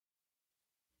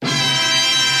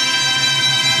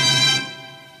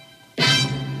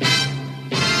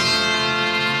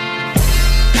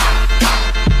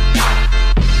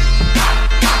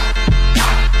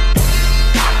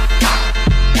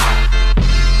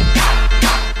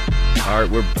All right,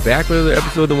 we're back with another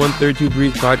episode of the 132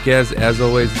 Breeze podcast. As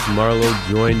always, it's Marlo,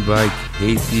 joined by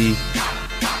Casey.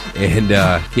 And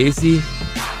Casey,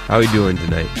 how are you doing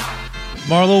tonight?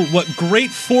 Marlo, what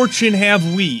great fortune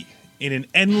have we in an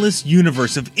endless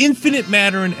universe of infinite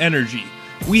matter and energy.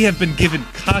 We have been given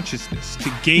consciousness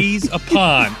to gaze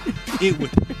upon it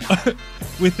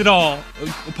with it all,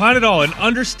 upon it all, and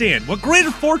understand. What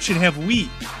greater fortune have we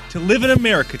to live in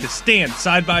America, to stand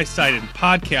side by side and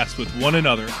podcast with one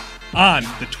another on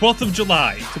the 12th of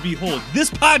July to behold this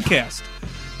podcast.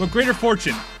 What greater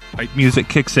fortune? Hype music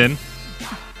kicks in.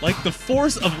 Like the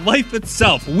force of life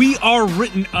itself, we are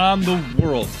written on the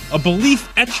world, a belief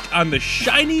etched on the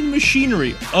shining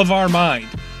machinery of our mind,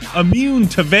 immune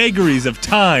to vagaries of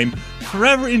time,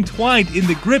 forever entwined in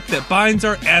the grip that binds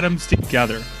our atoms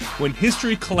together. When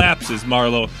history collapses,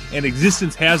 Marlo, and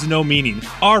existence has no meaning,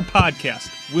 our podcast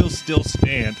will still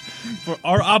stand. For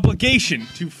our obligation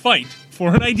to fight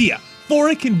for an idea, for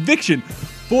a conviction,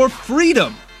 for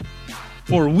freedom.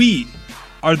 For we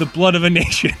are the blood of a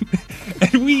nation,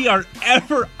 and we are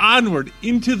ever onward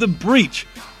into the breach,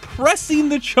 pressing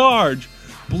the charge,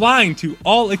 blind to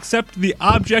all except the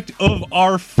object of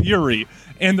our fury,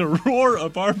 and the roar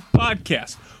of our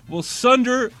podcast will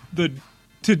sunder the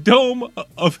dome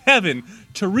of heaven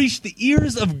to reach the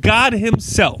ears of God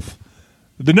himself.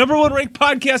 The number one ranked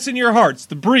podcast in your hearts,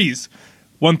 The Breeze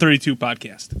 132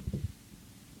 podcast.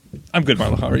 I'm good,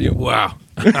 Marlo. How are you? Wow.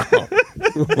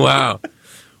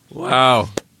 Wow.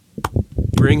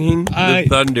 Bringing the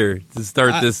thunder to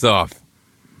start this off.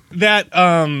 That,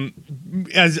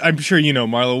 as I'm sure you know,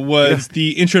 Marlo, was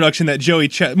the introduction that Joey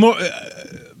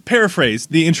paraphrase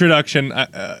the introduction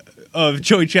of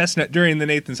Joey Chestnut during the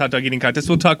Nathan's Hot Dog Eating Contest.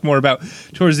 We'll talk more about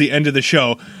towards the end of the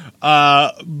show.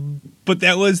 But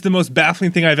that was the most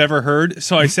baffling thing I've ever heard.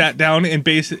 So I sat down and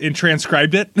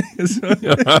transcribed it.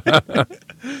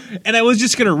 And I was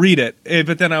just going to read it.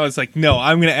 But then I was like, no,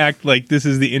 I'm going to act like this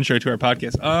is the intro to our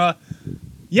podcast.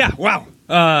 Yeah, wow.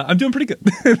 I'm doing pretty good.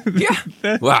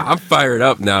 Yeah. Wow, I'm fired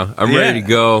up now. I'm ready to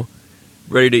go.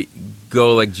 Ready to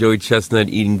go like Joey Chestnut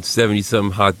eating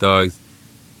 70-something hot dogs.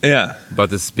 Yeah. About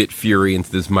to spit fury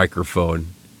into this microphone.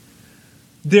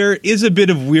 There is a bit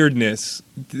of weirdness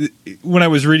when I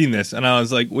was reading this, and I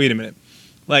was like, wait a minute.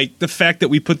 Like, the fact that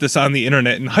we put this on the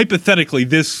internet, and hypothetically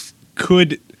this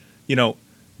could,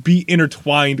 be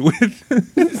intertwined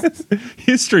with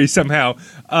history somehow.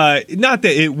 Not that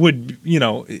it would,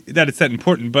 that it's that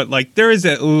important, but, like, there is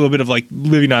a little bit of, like,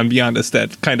 living on beyond us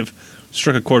that kind of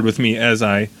struck a chord with me as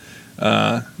I,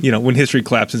 when history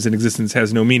collapses and existence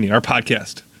has no meaning. Our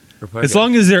podcast. As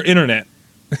long as there's internet,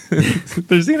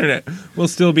 there's the internet, we'll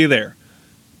still be there.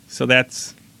 So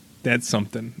that's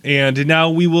something. And now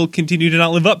we will continue to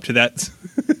not live up to that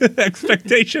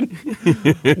expectation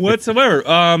whatsoever.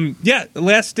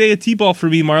 Last day of T-ball for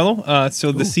me, Marlo.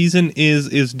 So the season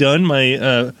is done.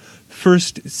 My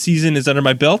first season is under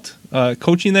my belt,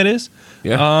 coaching that is.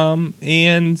 Yeah.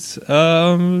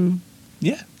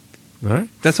 Yeah. All right.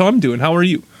 That's how I'm doing. How are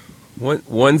you?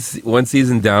 One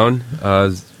season down.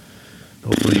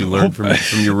 Hopefully you learn from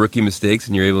your rookie mistakes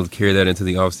and you're able to carry that into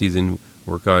the off season.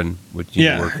 Work on what you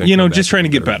work on. Just trying to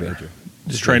get better.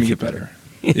 Just trying to get better.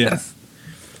 Yes.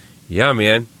 Yeah,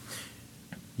 man.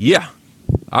 Yeah,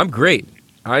 I'm great.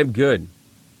 I'm good.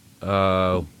 We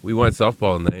won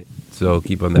softball tonight, so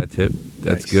keep on that tip.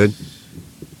 That's good.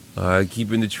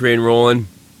 Keeping the train rolling.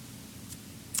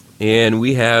 And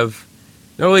we have,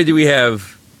 not only do we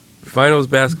have finals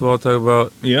basketball to talk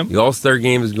about, the All-Star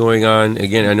game is going on.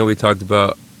 Again, I know we talked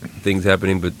about things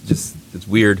happening, but just it's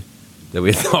weird that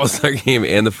we have the All-Star game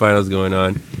and the finals going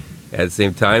on at the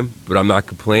same time, but I'm not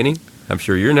complaining. I'm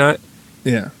sure you're not.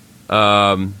 Yeah.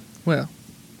 Well,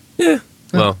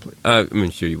 I'm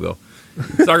sure you will.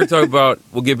 Soccer talk about,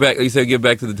 we'll get back, like you said, get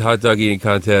back to the hot dog eating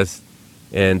contest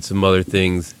and some other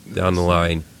things down the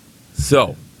line.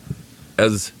 So,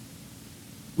 as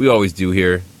we always do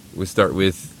here, we'll start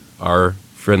with our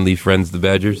friendly friends, the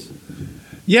Badgers.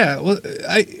 Yeah, well,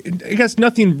 I guess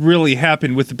nothing really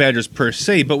happened with the Badgers per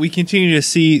se, but we continue to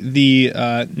see the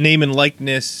name and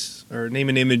likeness, or name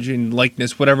and image and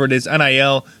likeness, whatever it is,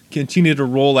 NIL, continue to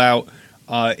roll out.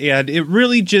 And it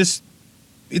really just,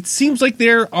 it seems like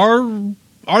there are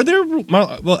there,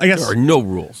 well, I guess. There are no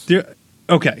rules.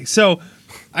 Okay, so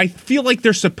I feel like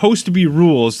there's supposed to be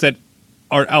rules that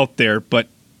are out there, but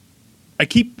I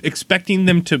keep expecting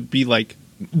them to be like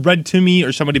read to me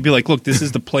or somebody be like, look, this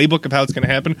is the playbook of how it's going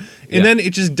to happen. And then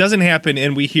it just doesn't happen.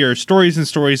 And we hear stories and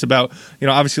stories about,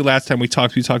 obviously last time we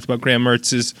talked about Graham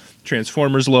Mertz's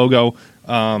Transformers logo.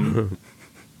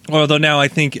 Although now I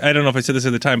don't know if I said this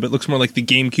at the time, but it looks more like the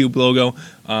GameCube logo.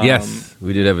 Yes,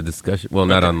 we did have a discussion. Well,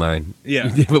 not online. Yeah.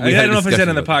 But I had a don't know if I said it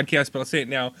on the discussion podcast, but I'll say it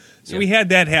now. So Yeah. we had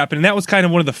that happen, and that was kind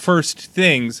of one of the first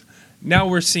things. Now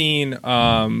we're seeing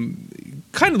kind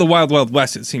of the Wild Wild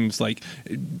West, it seems like.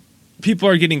 People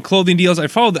are getting clothing deals. I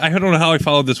don't know how I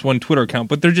followed this one Twitter account,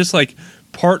 but they're just like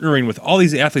partnering with all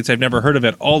these athletes I've never heard of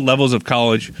at all levels of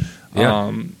college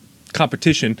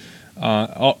competition,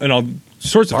 and all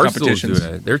sorts of Barstool's competitions.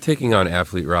 doing it. They're taking on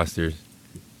athlete rosters.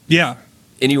 Yeah.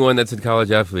 Anyone that's a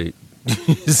college athlete,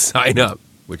 sign up,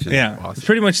 which is Yeah, awesome. it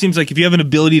pretty much seems like if you have an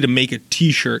ability to make a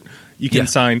T-shirt, you can Yeah.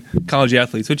 sign college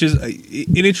athletes, which is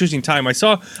an interesting time. I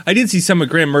did see some of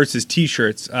Graham Mertz's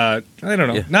T-shirts. I don't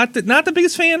know, Yeah. not the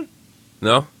biggest fan.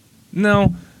 No?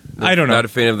 No, I don't know. Not a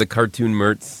fan of the cartoon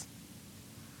Mertz.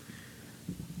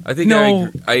 I think No.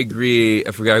 I agree.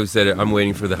 I forgot who said it. I'm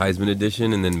waiting for the Heisman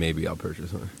edition, and then maybe I'll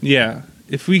purchase one. Yeah,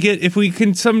 if we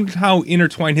can somehow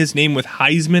intertwine his name with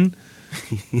Heisman,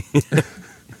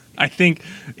 I think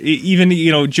even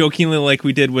jokingly like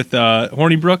we did with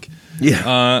Hornibrook.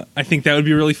 Yeah. I think that would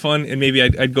be really fun, and maybe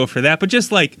I'd go for that. But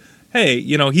just like, hey,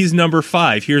 he's number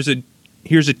 5. Here's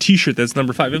a T-shirt that's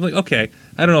number 5. I'm like, okay,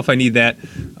 I don't know if I need that,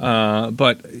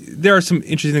 but there are some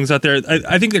interesting things out there.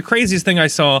 I think the craziest thing I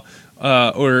saw,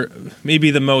 or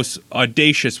maybe the most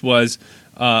audacious, was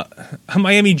a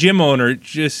Miami gym owner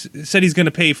just said he's going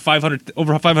to pay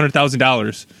over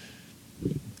 $500,000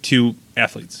 to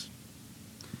athletes.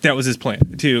 That was his plan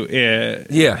to to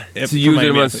for use Miami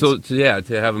them on athletes.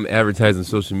 to have them advertise on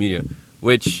social media.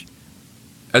 Which,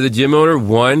 as a gym owner,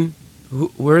 one,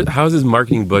 how's his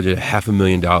marketing budget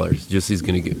 $500,000? Just he's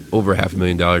going to get over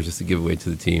 $500,000 just to give away to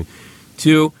the team.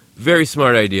 2, very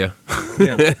smart idea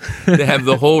Yeah. to have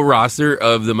the whole roster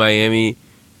of the Miami.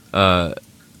 I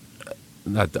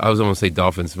was almost say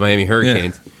Dolphins, Miami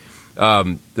Hurricanes.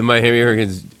 The Miami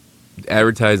Hurricanes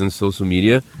advertise on social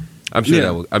media. I'm sure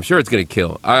Yeah. I'm sure it's going to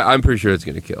kill. I'm pretty sure it's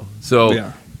going to kill. So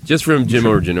Yeah. just from gym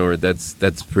owner,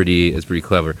 that's pretty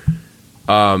clever.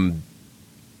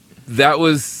 That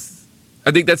was,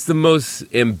 I think that's the most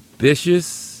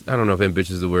ambitious. I don't know if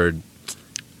ambitious is the word.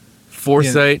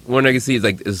 Foresight one I can see is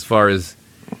like as far as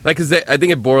like because I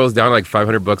think it boils down like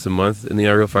 $500 a month in the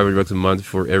RL, $500 a month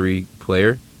for every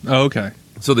player. Oh, okay.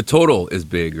 So the total is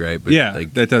big, right? But Yeah,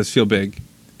 like that does feel big.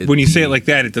 it- When you say it like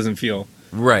that, it doesn't feel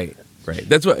right.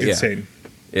 That's what. insane.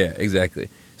 Yeah, exactly.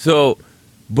 So,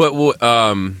 but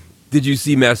did you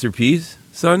see Master P's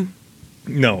son?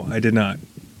 No, I did not.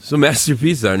 So Master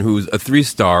P's son, who's a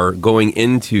 3-star going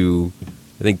into,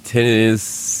 I think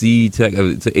Tennessee Tech,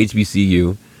 it's a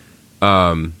HBCU.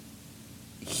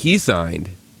 He signed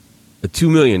a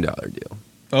 $2 million deal.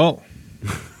 Oh,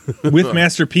 with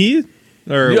Master P,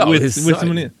 or No, with his son.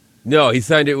 somebody? No, he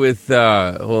signed it with.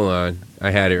 Hold on, I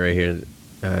had it right here.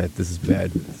 This is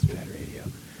bad. This is bad radio.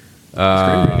 It's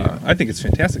great radio. I think it's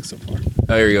fantastic so far.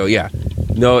 Oh, there you go. Yeah.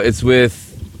 No, it's with.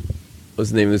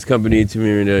 What's the name of this company? $2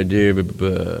 million deal.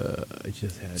 I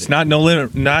just had It's it. not No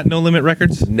Limit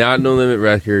Records. Not No Limit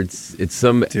Records. It's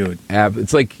some Dude. app.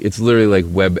 It's literally like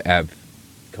web app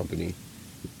company.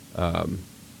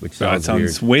 Which So it sounds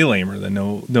sounds weird. way lamer than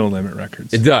No Limit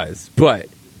Records. It does, but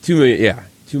 $2 million. Yeah,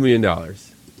 $2 million.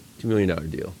 $2 million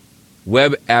deal.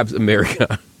 Web Apps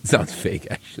America. Sounds fake,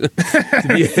 actually.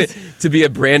 to be a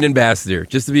brand ambassador,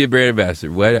 just to be a brand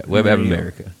ambassador. Web App There you go.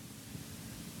 America.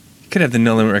 Could have the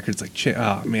No Limit Records like,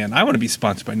 oh man, I want to be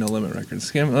sponsored by No Limit Records.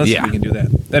 Let's see if Yeah. we can do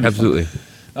that. That'd be fun.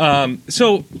 Absolutely.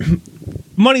 So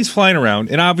money's flying around,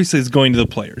 and obviously it's going to the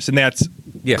players, and that's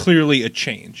Yeah. clearly a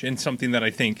change and something that I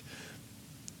think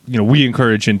we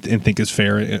encourage and think is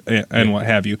fair and what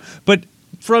have you. But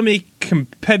from a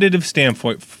competitive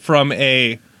standpoint,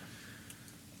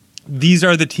 these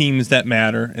are the teams that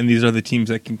matter, and these are the teams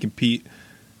that can compete.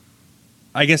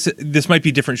 I guess this might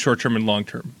be different short term and long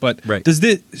term, but Right.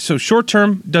 so short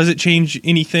term, does it change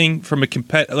anything from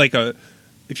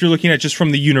if you're looking at just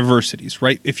from the universities,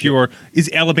 right? Is going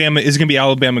to be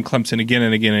Alabama and Clemson again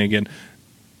and again and again.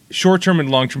 Short term and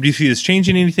long term, do you see this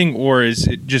changing anything, or is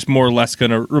it just more or less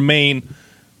going to remain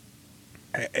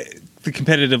the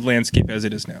competitive landscape as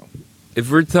it is now?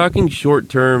 If we're talking short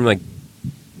term, like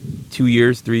 2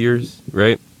 years, 3 years,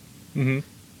 right? Mm-hmm.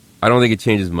 I don't think it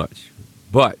changes much.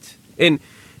 But, and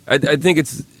I think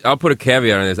I'll put a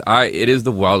caveat on this. It is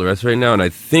the Wild West right now, and I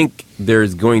think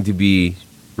there's going to be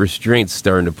restraints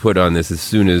starting to put on this as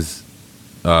soon as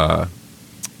our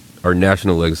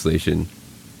national legislation,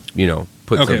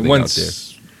 put something out there.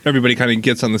 Once everybody kind of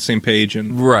gets on the same page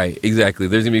and Right, exactly.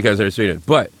 There's going to be kind of restrained.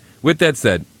 But with that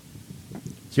said,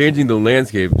 changing the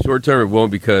landscape, short term it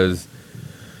won't because,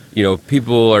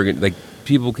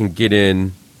 people can get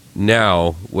in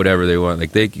now whatever they want.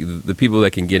 Like the people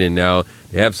that can get in now,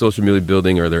 they have social media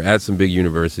building or they're at some big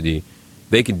university,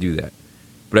 they can do that.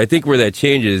 But I think where that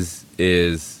changes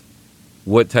is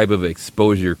what type of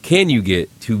exposure can you get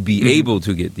to be able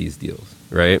to get these deals,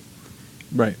 right?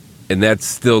 Right. And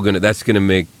that's gonna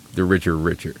make the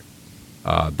richer.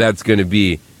 That's gonna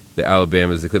be the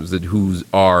Alabamas, the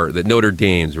Clemsons, the Notre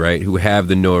Dames, right? Who have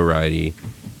the notoriety,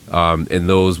 and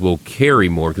those will carry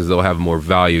more because they'll have more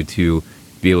value to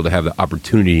be able to have the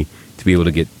opportunity to be able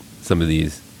to get some of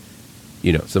these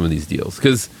deals.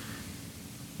 Because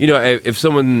if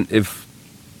someone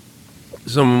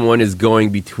is going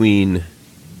between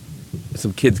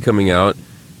some kids coming out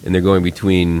and they're going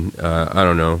between I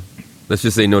don't know, let's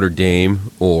just say Notre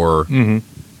Dame or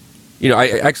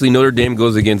Notre Dame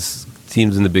goes against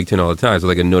teams in the Big Ten all the time, so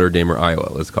like a Notre Dame or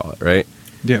Iowa, let's call it, right?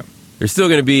 Yeah. There's still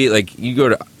going to be like you're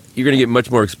going to get much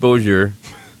more exposure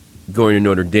going to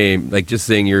Notre Dame. Like just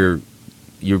saying you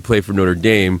play for Notre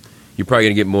Dame, you're probably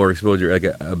going to get more exposure, like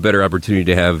a better opportunity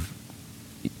to have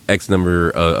X number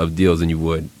of deals than you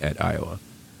would at Iowa.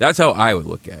 That's how I would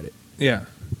look at it. Yeah.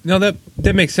 No,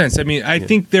 that makes sense. I mean, I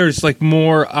think there's like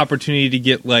more opportunity to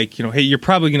get like, hey, you're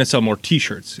probably going to sell more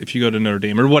T-shirts if you go to Notre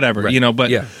Dame or whatever, right. But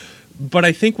yeah. But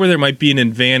I think where there might be an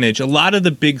advantage, a lot of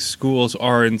the big schools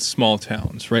are in small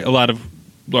towns, right? A lot of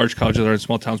large colleges are in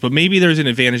small towns, but maybe there's an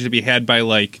advantage to be had by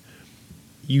like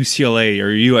UCLA or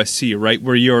USC, right?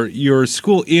 Where you're a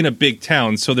school in a big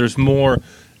town, so there's more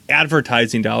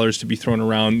advertising dollars to be thrown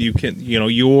around. You can,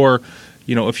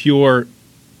 if you're,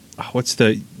 what's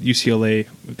the UCLA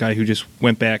guy who just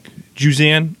went back,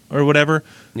 Juzan or whatever,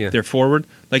 they're forward.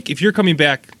 Like if you're coming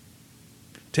back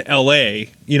to LA,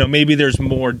 maybe there's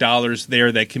more dollars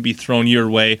there that can be thrown your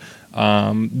way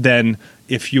than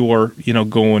if you're,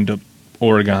 going to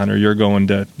Oregon or you're going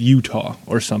to Utah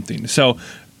or something. So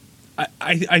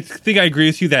I think I agree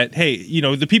with you that, hey,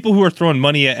 the people who are throwing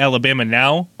money at Alabama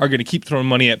now are going to keep throwing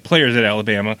money at players at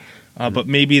Alabama, but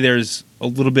maybe there's a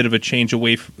little bit of a change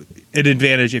away, an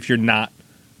advantage if you're not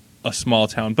a small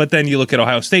town. But then you look at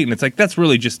Ohio State and it's like, that's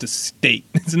really just a state.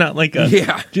 It's not like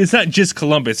it's not just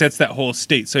Columbus. That's that whole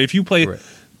state. So if you play,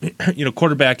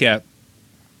 quarterback at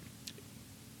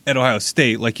Ohio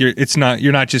State, like you're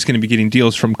not just going to be getting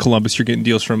deals from Columbus. You're getting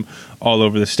deals from all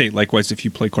over the state. Likewise, if you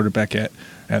play quarterback at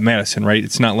Madison, right?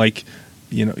 It's not like,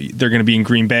 they're going to be in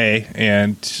Green Bay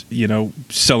and,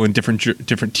 selling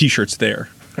different T-shirts there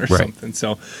or something.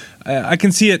 So I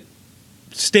can see it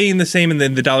staying the same and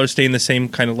then the dollar staying the same,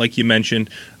 kind of like you mentioned.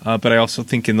 But I also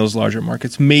think in those larger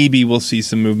markets, maybe we'll see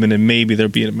some movement and maybe there'll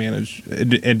be an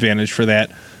advantage for that.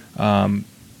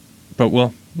 But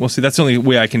we'll see. That's the only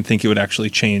way I can think it would actually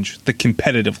change the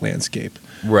competitive landscape.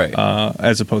 Right.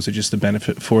 As opposed to just the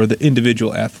benefit for the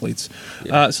individual athletes.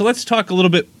 Yeah. So let's talk a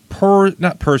little bit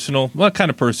not personal, well,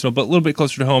 kind of personal, but a little bit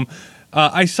closer to home.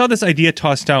 I saw this idea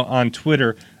tossed out on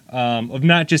Twitter of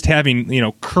not just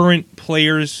having, current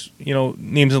players,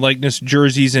 names and likeness,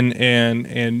 jerseys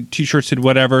and T-shirts and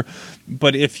whatever,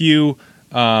 but if you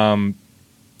could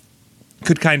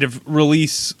kind of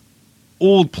release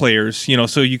old players,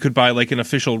 so you could buy like an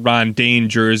official Ron Dayne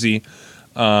jersey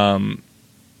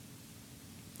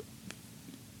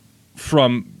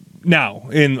from now.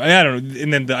 And I don't know,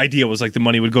 and then the idea was like the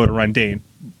money would go to Ron Dayne.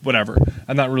 Whatever.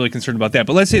 I'm not really concerned about that.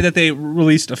 But let's say that they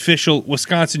released official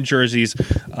Wisconsin jerseys.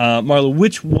 Marlo,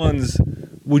 which ones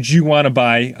would you want to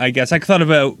buy? I guess I thought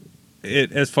about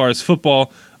it as far as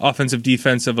football, offensive,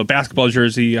 defensive, a basketball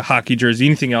jersey, a hockey jersey,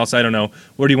 anything else. I don't know.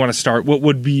 Where do you want to start? What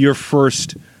would be your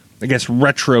first, I guess,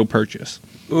 retro purchase?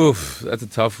 Oof, that's a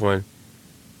tough one.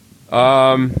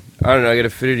 I don't know. I got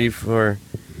affinity for.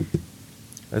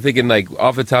 I'm thinking like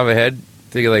off the top of my head,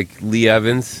 thinking like Lee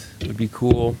Evans would be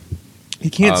cool. He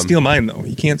can't steal mine though.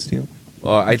 He can't steal.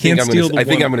 Well, I think I'm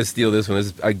going to steal this one.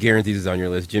 I guarantee this is on your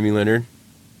list. Jimmy Leonard.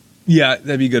 Yeah,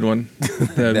 that'd be a good one.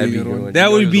 That'd be a good one.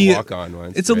 That would be a walk-on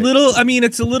one. It's right?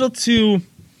 It's a little too.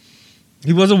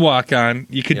 He was a walk-on.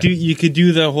 You could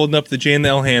do the holding up the J and the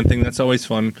L hand thing. That's always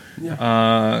fun.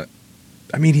 Yeah.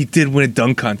 He did win a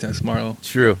dunk contest, Marlo.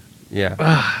 True. Yeah.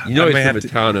 He's from a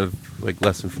town of like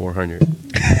less than 400.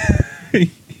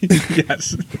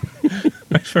 Yes.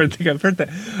 I think I've heard that.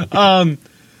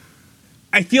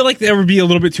 I feel like there would be a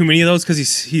little bit too many of those because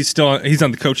he's on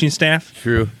the coaching staff.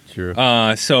 True.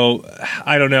 So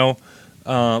I don't know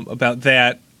about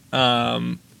that.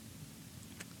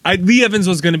 Lee Evans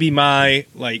was going to be my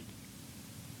like.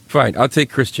 Fine, I'll take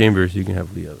Chris Chambers. You can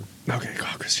have Lee Evans. Okay,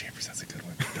 Chris Chambers. That's a good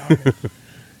one.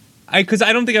 Because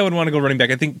I don't think I would want to go running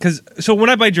back. I think so when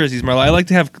I buy jerseys, Marlo,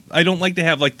 I don't like to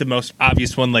have like the most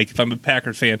obvious one. Like if I'm a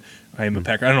Packers fan, I am a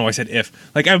Packer. I don't know why I said if.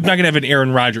 Like I'm not gonna have an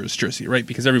Aaron Rodgers jersey, right?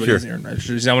 Because everybody has Aaron Rodgers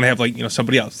jersey. I want to have like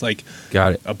somebody else, like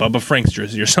Got it. a Bubba Franks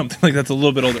jersey or something like that's a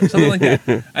little bit older, something like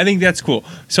that. I think that's cool.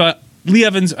 So Lee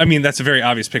Evans, I mean, that's a very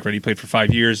obvious pick, right? He played for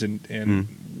 5 years and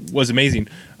was amazing.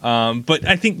 But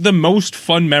I think the most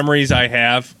fun memories I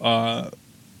have,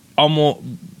 almost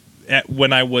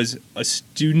when I was a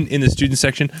student in the student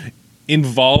section,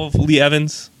 involve Lee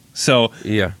Evans. So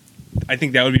Yeah. I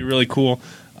think that would be really cool.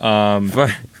 Fine.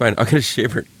 I'll get a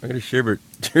Sherbert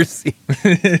jersey.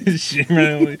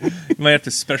 You might have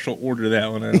to special order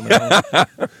that one. I don't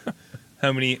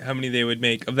know how many they would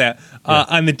make of that.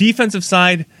 On the defensive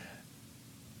side,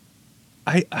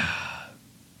 I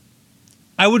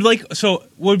would like. So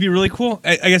what would be really cool?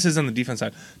 I guess is on the defense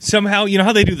side. Somehow, you know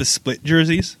how they do the split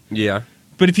jerseys. Yeah.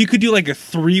 But if you could do like a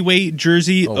 3-way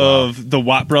jersey of the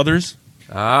Watt brothers,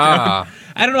 Ah.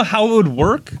 I don't know how it would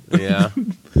work. Yeah.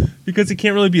 Because it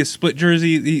can't really be a split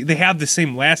jersey. They have the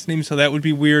same last name, so that would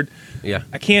be weird. Yeah.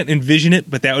 I can't envision it,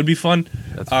 but that would be fun.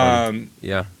 That's fun.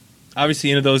 Yeah.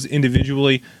 Obviously, into those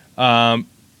individually. But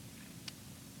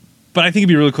I think it'd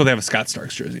be really cool to have a Scott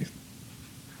Starks jersey.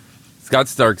 Scott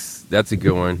Starks, that's a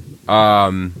good one.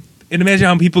 And imagine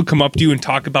how people come up to you and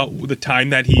talk about the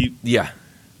time that he, Yeah.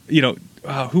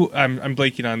 who I'm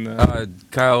blanking on the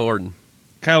Kyle Orton.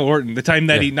 Kyle Orton, the time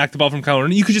that he knocked the ball from Kyle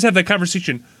Orton. You could just have that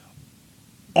conversation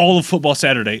all of football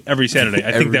Saturday, every Saturday.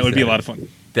 I think that would be a lot of fun.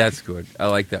 That's good. I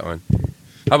like that one.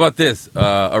 How about this?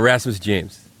 Erasmus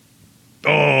James.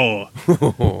 Oh.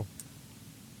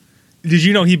 Did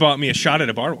you know he bought me a shot at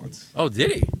a bar once? Oh,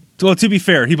 did he? Well, to be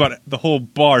fair, he bought the whole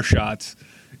bar shots,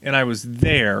 and I was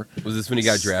there. Was this when he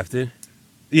got drafted?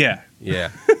 Yeah.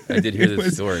 Yeah. I did hear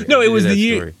this story. No, it was the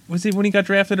year. Story. Was it when he got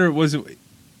drafted, or was it?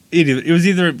 It was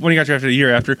either when he got drafted a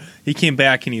year after. He came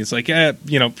back and he was like,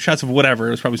 shots of whatever.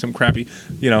 It was probably some crappy,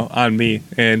 on me.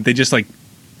 And they just like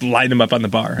lined him up on the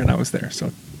bar, and I was there.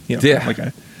 So,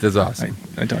 that's awesome.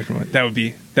 I talked about it. That would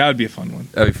be a fun one.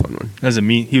 That'd be a fun one. He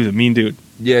was a mean dude.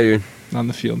 Yeah, dude. On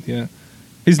the field, yeah.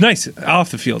 He's nice off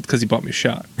the field because he bought me a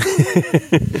shot.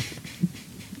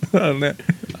 on the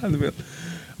field.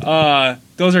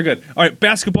 Those are good. All right,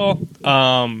 basketball.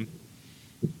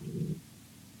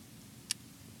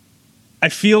 I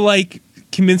feel like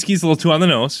Kaminsky's a little too on the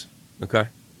nose. Okay.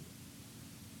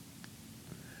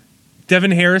 Devin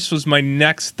Harris was my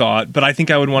next thought, but I think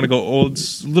I would want to go a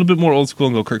little bit more old school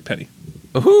and go Kirk Petty.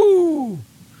 Ooh.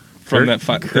 From that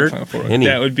Final Four.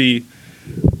 That would be,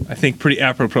 I think, pretty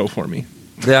apropos for me.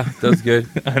 Yeah, that's good.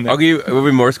 I'll give you, we'll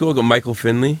be more school. I'll go Michael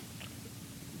Finley.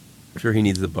 I'm sure he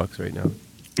needs the Bucks right now.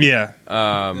 Yeah.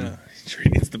 Sure he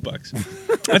needs the Bucks.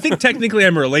 I think technically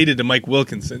I'm related to Mike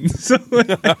Wilkinson, so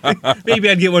maybe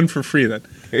I'd get one for free then.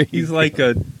 He's like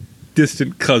a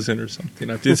distant cousin or something.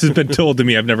 This has been told to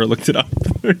me. I've never looked it up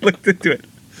or looked into it,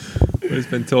 but it's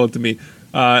been told to me.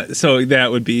 So that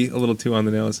would be a little too on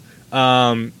the nose.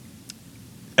 I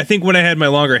think when I had my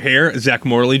longer hair, a Zach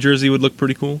Morley jersey would look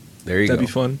pretty cool. There you go. That'd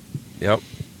be fun. Yep.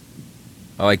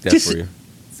 I like that for you.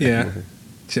 Yeah.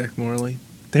 Zach Morley.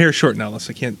 The hair's short now,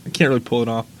 so I can't really pull it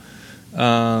off.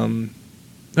 I don't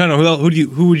know.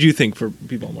 Who would you think for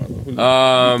people,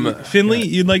 Marlo? Finley,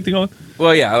 you'd like to go with?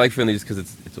 Well, yeah, I like Finley just because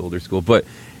it's older school. But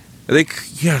I think,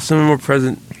 someone more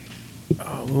present.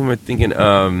 Who am I thinking?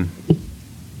 Oh,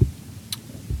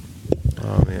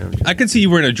 man. I could see you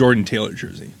wearing a Jordan Taylor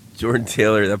jersey. Jordan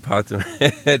Taylor, that popped in my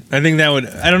head. I think that would,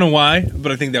 I don't know why,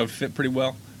 but I think that would fit pretty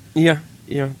well. Yeah.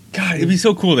 God, it'd be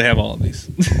so cool to have all of these.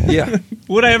 Yeah.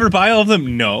 Would I ever buy all of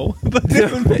them? No. But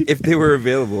if they were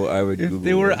available, I would. If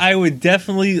they were, I would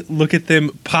definitely look at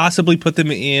them, possibly put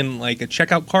them in like a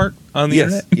checkout cart on the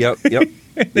internet. Yep. Yeah,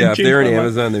 if they're on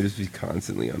Amazon, they'd just be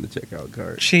constantly on the checkout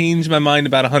cart. Change my mind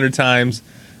about 100 times.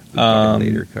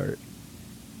 Later cart.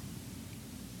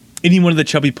 Any one of the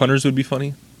chubby punters would be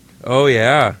funny. Oh,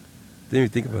 yeah. Didn't even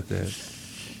think about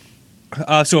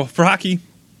that. So for hockey,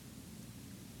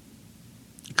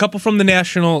 a couple from the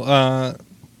national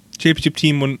championship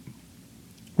team when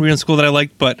we were in school that I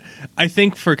liked, but I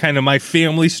think for kind of my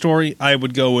family story, I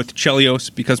would go with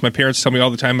Chelios because my parents tell me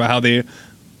all the time about how they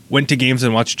went to games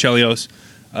and watched Chelios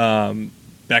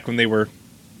back when they were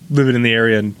living in the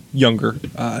area and younger.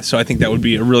 So I think that would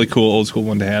be a really cool old school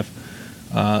one to have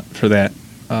for that.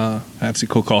 Obviously,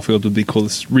 Cole Caulfield would be cool.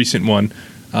 This recent one.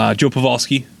 Joe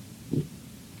Pavelski,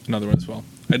 another one as well.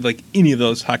 I'd like any of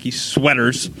those hockey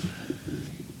sweaters.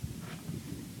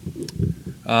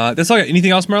 That's all I got.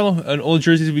 Anything else, Marlo? An old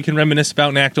jerseys we can reminisce about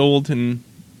and act old and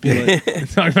be like,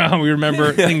 talk about how we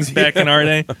remember things back in our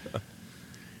day?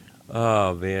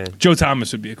 Oh man. Joe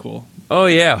Thomas would be a cool. Oh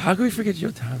yeah. How can we forget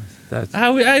Joe Thomas? That's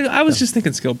I was just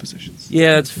thinking skill positions.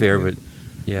 yeah, that's fair, but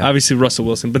yeah, Obviously Russell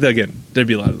Wilson, but again, there'd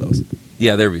be a lot of those.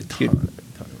 yeah, there'd be a ton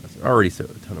of wrestlers. Already so a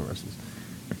ton of wrestlers.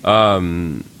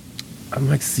 I'm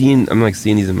like seeing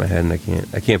these in my head, and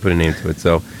I can't put a name to it.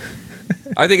 So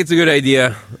I think it's a good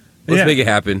idea. Let's make it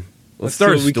happen. Let's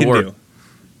start a see what store. we can do.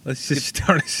 Let's just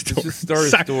start a store. Let's just start a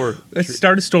store. Let's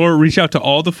start a store. Reach out to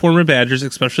all the former Badgers,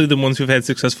 especially the ones who've had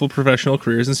successful professional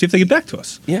careers, and see if they get back to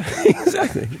us. Yeah,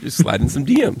 exactly. Just slide in some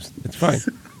DMs. It's fine.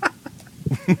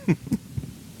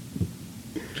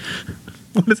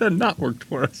 What has that not worked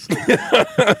for us?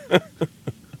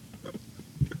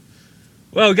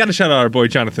 Well, we got to shout out our boy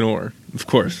Jonathan Orr, of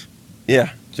course.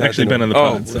 Yeah, Jonathan Actually been on the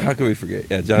pod. So. How can we forget?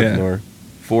 Yeah, Jonathan Orr,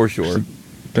 for sure.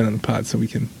 Been on the pod, so we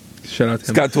can shout out to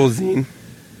him. Scott Tolzien.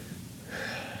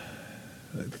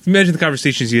 Imagine the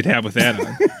conversations you'd have with that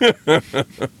on.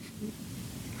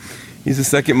 He's the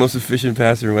second most efficient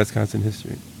passer in Wisconsin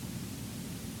history.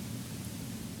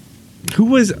 Who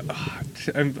was... hold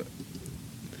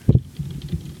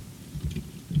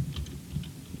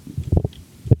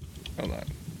on.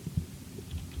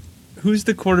 Who's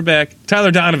the quarterback? Tyler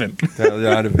Donovan. Tyler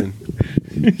Donovan.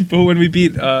 But when we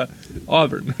beat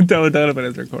Auburn, Tyler Donovan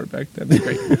as our quarterback. That'd be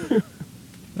great.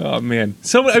 Oh man,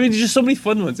 just so many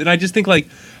fun ones, and I just think like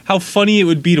how funny it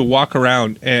would be to walk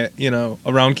around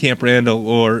around Camp Randall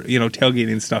or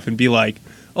tailgating and stuff, and be like,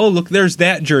 oh look, there's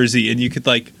that jersey, and you could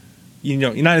like, you're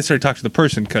not necessarily talk to the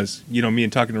person because me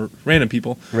and talking to random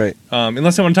people, right?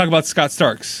 Unless I want to talk about Scott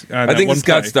Starks. I think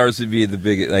Scott Starks would be the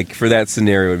biggest, like for that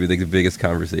scenario, would be like the biggest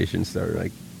conversation starter.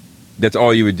 Like that's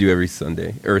all you would do every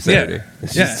Sunday or Saturday. Yeah.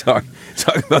 Just talk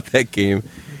about that game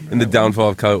and the downfall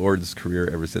of Kyle Orton's career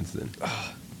ever since then.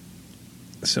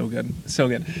 So good.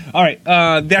 All right,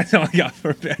 that's all I got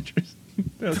for Badgers.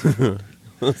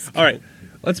 All right,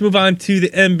 let's move on to the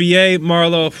NBA.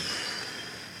 Marlo.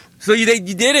 So you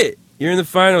did it. You're in the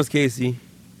finals, Casey.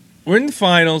 We're in the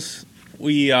finals.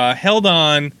 We held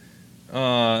on,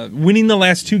 winning the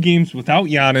last two games without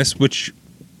Giannis, which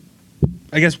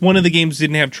I guess one of the games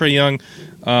didn't have Trae Young,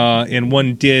 and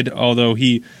one did, although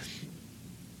I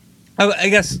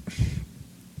guess...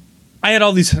 I had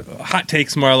all these hot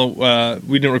takes, Marlo.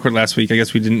 We didn't record last week. I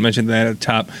guess we didn't mention that at the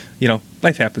top.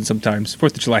 Life happens sometimes.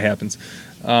 4th of July happens.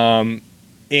 And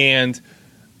I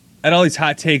had all these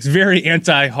hot takes, very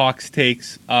anti-Hawks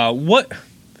takes. What?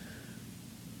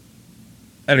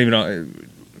 I don't even know.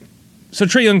 So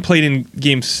Trae Young played in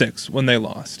Game 6 when they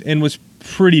lost and was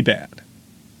pretty bad.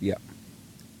 Yeah.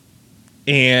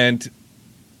 And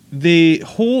the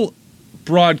whole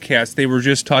broadcast, they were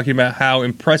just talking about how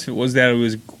impressive it was that it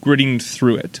was gritting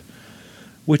through it,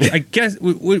 which I guess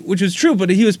which was true, but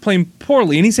he was playing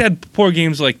poorly, and he's had poor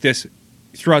games like this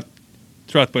throughout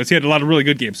the place. He had a lot of really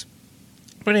good games,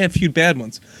 but he had a few bad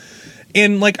ones.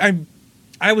 And like I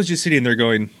was just sitting there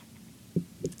going,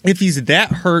 if he's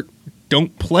that hurt,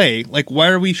 don't play. Like, why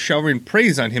are we showering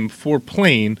praise on him for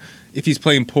playing if he's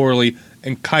playing poorly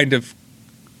and kind of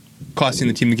costing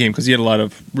the team the game because he had a lot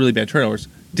of really bad turnovers?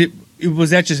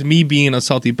 Was that just me being a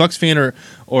salty Bucks fan,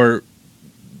 or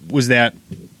was that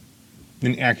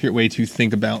an accurate way to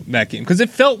think about that game? Because it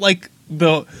felt like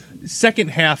the second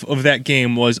half of that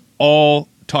game was all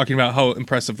talking about how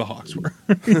impressive the Hawks were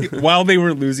while they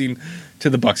were losing to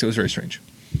the Bucks. It was very strange.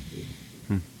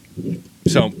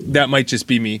 So that might just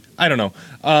be me. I don't know.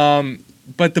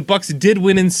 But the Bucks did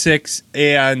win in 6,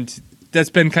 and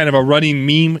that's been kind of a running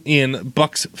meme in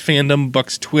Bucks fandom,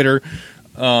 Bucks Twitter.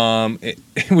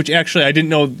 Which actually I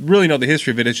didn't really know the history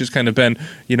of it. It's just kind of been,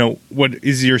 what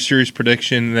is your serious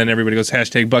prediction? And then everybody goes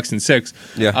Bucks in 6.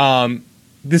 Yeah.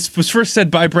 This was first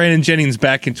said by Brandon Jennings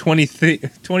back in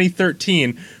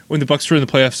 2013 when the Bucks were in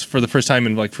the playoffs for the first time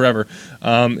in like forever.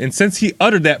 And since he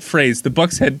uttered that phrase, the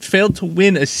Bucks had failed to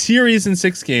win a series in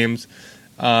 6 games,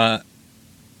 and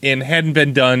hadn't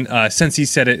been done since he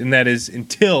said it, and that is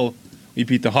until we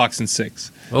beat the Hawks in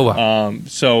 6. Oh wow.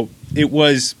 So it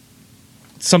was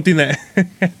something that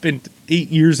happened 8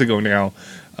 years ago now,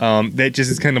 that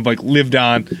just is kind of like lived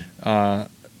on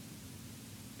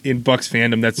in Bucks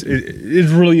fandom.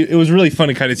 It was really fun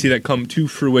to kind of see that come to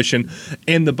fruition,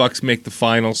 and the Bucks make the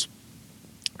finals.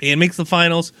 And makes the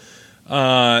finals.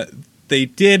 They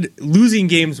did, losing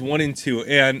games 1 and 2.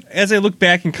 And as I look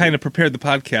back and kind of prepared the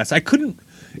podcast, I couldn't,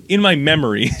 in my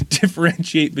memory,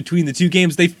 differentiate between the two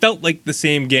games. They felt like the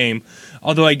same game,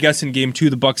 although I guess in Game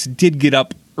 2 the Bucks did get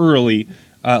up early.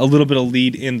 A little bit of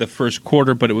lead in the first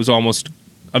quarter, but it was almost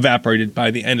evaporated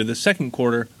by the end of the second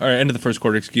quarter, or end of the first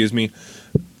quarter, excuse me.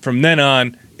 From then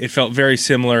on, it felt very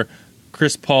similar.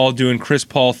 Chris Paul doing Chris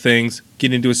Paul things,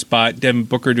 getting into a spot. Devin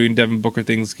Booker doing Devin Booker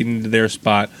things, getting into their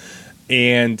spot.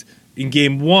 And in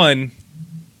game one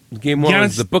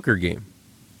was the Booker game.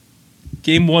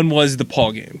 Game one was the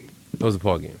Paul game. That was the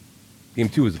Paul game. Game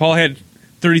two was Paul had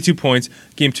 32 points.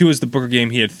 Game two was the Booker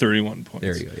game. He had 31 points.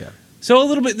 There you go. Yeah. So a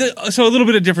little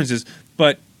bit of differences,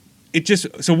 but it just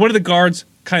one of the guards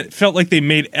kind of felt like they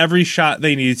made every shot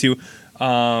they needed to,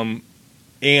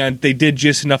 and they did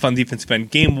just enough on defensive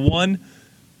end. Game one,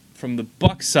 from the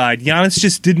Bucks side, Giannis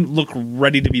just didn't look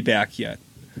ready to be back yet.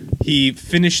 He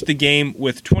finished the game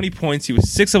with 20 points. He was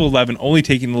 6 of 11, only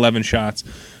taking 11 shots,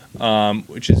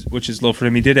 which is low for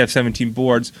him. He did have 17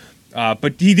 boards,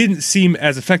 but he didn't seem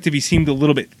as effective. He seemed a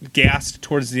little bit gassed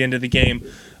towards the end of the game,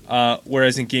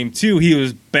 whereas in game two, he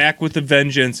was back with a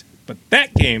vengeance. But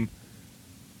that game,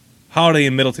 Holiday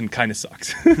and Middleton kind of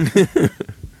sucked.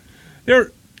 They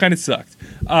kind of sucked.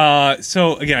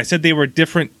 So again, I said they were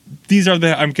different. These are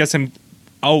I'm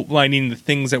outlining the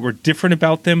things that were different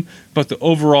about them, but the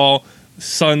overall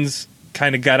Suns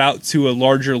kind of got out to a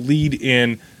larger lead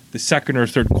in the second or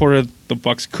third quarter. The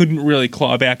Bucks couldn't really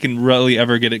claw back and really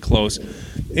ever get it close.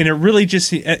 And it really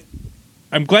just,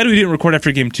 I'm glad we didn't record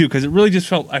after game two, because it really just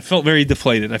I felt very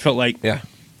deflated. I felt like,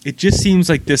 it just seems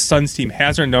like this Suns team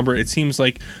has our number. It seems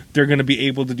like they're going to be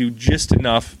able to do just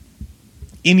enough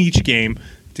in each game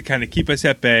to kind of keep us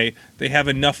at bay. They have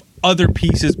enough other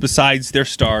pieces besides their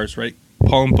stars, right?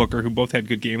 Paul and Booker, who both had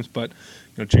good games, but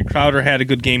Jay Crowder had a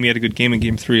good game. He had a good game in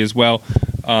game three as well.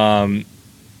 I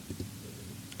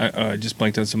just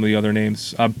blanked on some of the other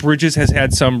names. Bridges has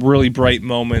had some really bright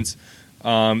moments.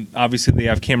 Obviously, they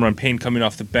have Cameron Payne coming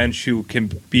off the bench, who can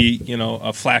be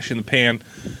a flash in the pan.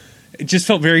 It just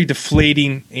felt very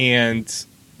deflating, and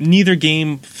neither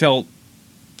game felt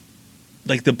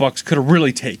like the Bucks could have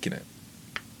really taken it.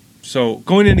 So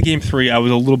going into game three, I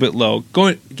was a little bit low.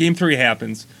 Game three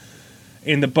happens,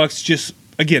 and the Bucks just,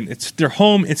 again, it's their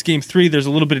home. It's game three. There's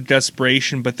a little bit of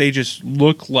desperation, but they just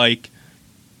look like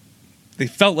they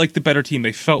felt like the better team.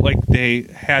 They felt like they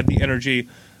had the energy.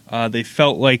 They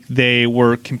felt like they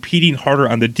were competing harder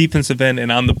on the defensive end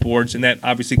and on the boards, and that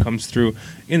obviously comes through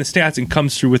in the stats and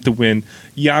comes through with the win.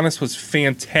 Giannis was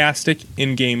fantastic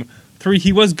in game three.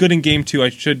 He was good in game two. I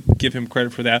should give him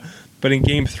credit for that. But in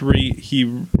game three,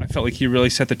 I felt like he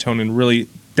really set the tone and really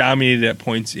dominated at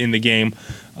points in the game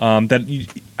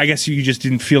I guess you just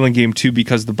didn't feel in game two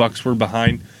because the Bucks were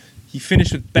behind. He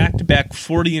finished with back-to-back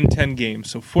 40 and 10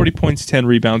 games, so 40 points, 10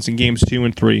 rebounds in games 2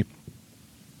 and 3.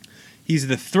 He's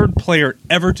the third player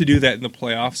ever to do that in the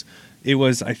playoffs. It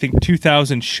was, I think,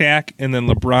 2000 Shaq and then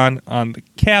LeBron on the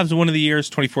Cavs one of the years,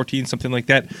 2014, something like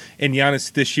that, and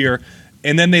Giannis this year.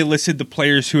 And then they listed the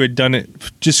players who had done it,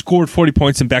 just scored 40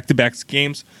 points in back-to-back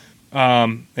games.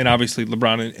 And obviously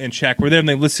LeBron and Shaq were there, and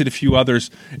they listed a few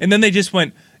others. And then they just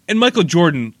went, and Michael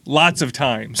Jordan lots of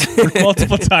times,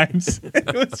 multiple times.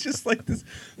 It was just like this.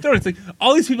 It's like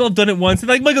all these people have done it once, and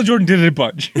like Michael Jordan did it a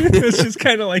bunch. It's just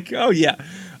kind of like, oh yeah,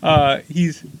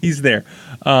 he's there,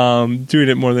 doing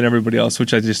it more than everybody else,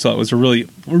 which I just thought was a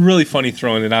really funny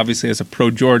throw in. And obviously, as a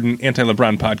pro Jordan, anti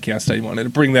LeBron podcast, I wanted to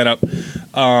bring that up.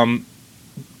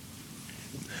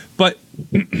 But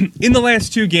in the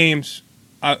last two games,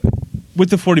 with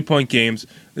the 40-point games,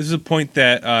 this is a point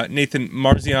that Nathan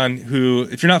Marzian, who,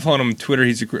 if you're not following him on Twitter,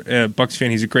 he's a Bucks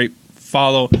fan. He's a great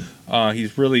follow.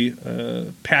 He's really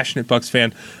passionate Bucks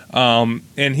fan.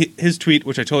 And his tweet,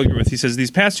 which I totally agree with, he says, these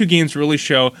past two games really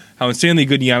show how insanely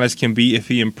good Giannis can be if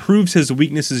he improves his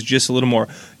weaknesses just a little more.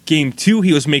 Game 2,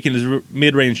 he was making his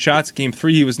mid-range shots. Game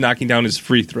 3, he was knocking down his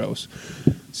free throws.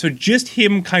 So just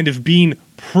him kind of being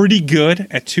pretty good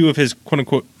at two of his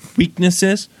quote-unquote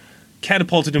weaknesses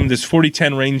catapulted him in this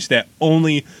 40-10 range that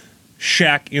only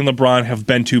Shaq and LeBron have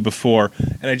been to before.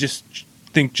 And I just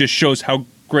think just shows how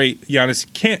great Giannis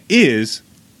is,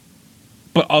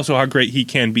 but also how great he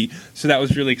can be. So that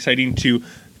was really exciting to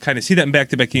kind of see that in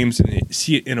back-to-back games and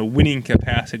see it in a winning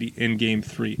capacity in Game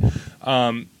 3.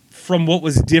 From what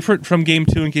was different from Game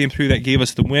 2 and Game 3 that gave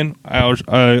us the win, I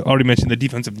already mentioned the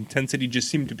defensive intensity just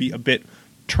seemed to be a bit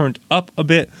turned up a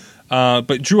bit. But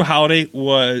Jrue Holiday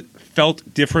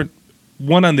felt different.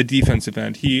 One on the defensive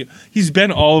end. He's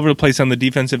been all over the place on the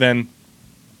defensive end,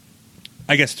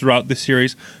 I guess, throughout the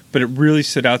series, but it really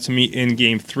stood out to me in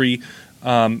Game 3.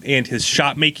 And his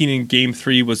shot making in Game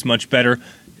 3 was much better.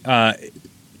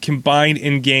 Combined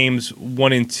in Games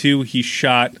 1 and 2, he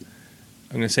shot,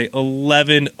 I'm going to say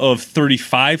 11 of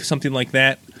 35, something like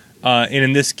that. And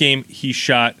in this game,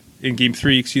 in Game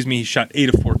 3, he shot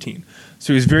 8 of 14.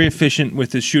 So he was very efficient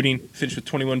with his shooting, finished with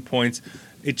 21 points.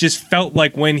 It just felt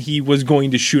like when he was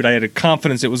going to shoot, I had a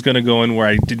confidence it was going to go in where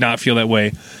I did not feel that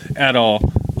way at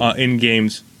all. in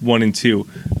games 1 and 2.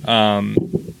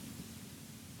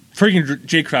 Freaking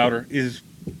Jay Crowder is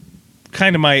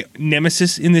kind of my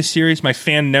nemesis in this series, my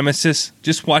fan nemesis.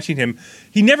 Just watching him,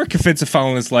 he never commits a foul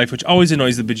in his life, which always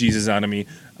annoys the bejesus out of me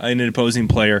in an opposing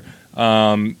player.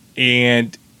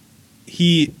 And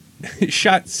he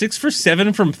shot 6 for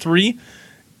 7 from 3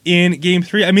 in Game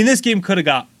 3. I mean, this game could have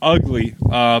got ugly,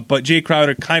 but Jay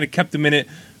Crowder kind of kept him in it,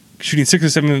 shooting 6 or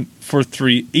 7 for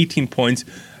 3, 18 points.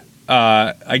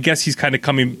 I guess he's kind of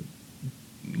coming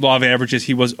law of averages.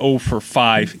 He was 0 for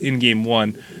 5 in Game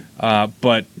 1,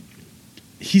 but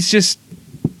he's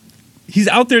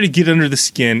out there to get under the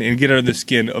skin and get under the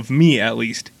skin of me, at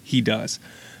least. He does.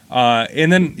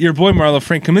 And then your boy Marlo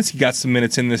Frank Kaminsky got some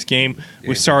minutes in this game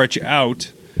with Saric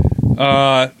out.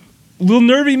 Little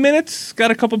nervy minutes,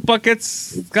 got a couple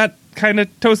buckets, got kind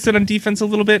of toasted on defense a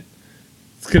little bit.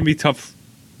 It's going to be tough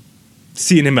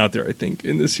seeing him out there, I think,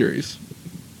 in this series.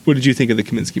 What did you think of the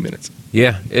Kaminsky minutes?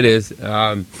 Yeah, it is.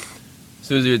 What's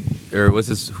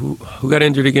this? Who got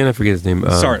injured again? I forget his name.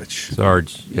 Sarge.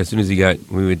 As soon as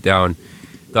we went down,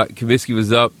 thought Kaminsky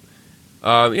was up.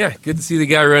 Good to see the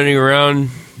guy running around.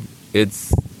 It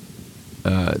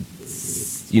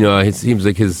seems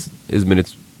like his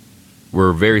minutes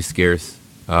were very scarce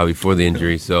before the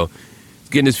injury. So he's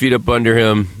getting his feet up under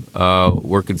him,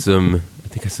 working some. I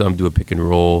think I saw him do a pick and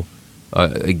roll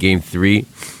at Game 3.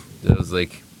 I was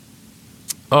like,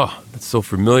 oh, that's so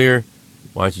familiar.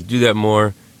 Why don't you do that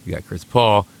more? You got Chris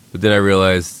Paul. But then I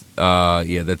realized,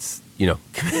 that's,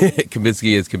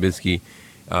 Kaminsky is Kaminsky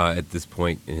at this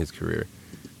point in his career.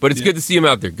 But it's good to see him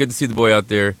out there. Good to see the boy out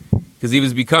there. Because he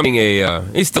was becoming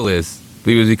he still is,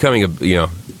 but he was becoming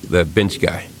the bench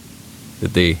guy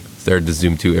that they started to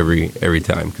zoom to every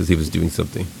time because he was doing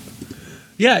something.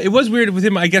 Yeah, it was weird with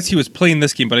him. I guess he was playing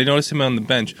this game, but I noticed him on the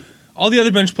bench. All the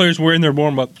other bench players were in their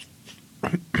warm-up.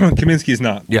 Kaminsky's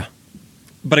not. Yeah.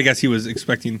 But I guess he was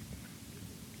expecting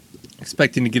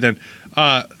to get in.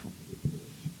 One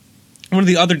of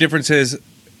the other differences,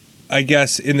 I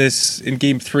guess, in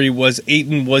Game 3 was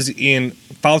Ayton was in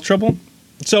foul trouble.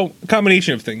 So, a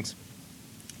combination of things.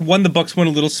 One, the Bucks went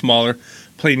a little smaller,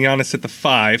 playing Giannis at the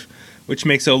 5, which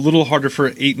makes it a little harder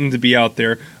for Ayton to be out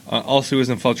there. Also, he was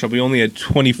in foul trouble. He only had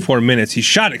 24 minutes. He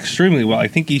shot extremely well. I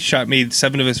think he made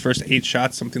 7 of his first 8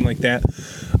 shots, something like that.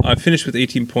 Finished with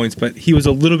 18 points, but he was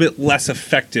a little bit less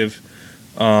effective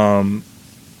in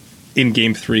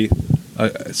Game 3.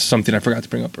 Something I forgot to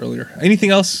bring up earlier.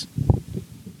 Anything else?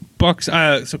 Bucks.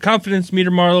 So confidence meter,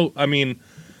 Marlo. I mean,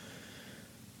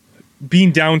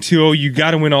 being down 2-0, you got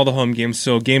to win all the home games.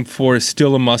 So Game 4 is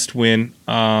still a must-win.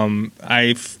 I'm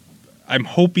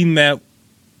hoping that.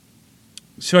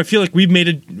 So I feel like we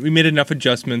made enough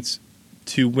adjustments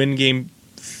to win Game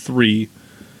 3,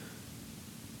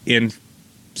 and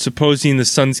supposing the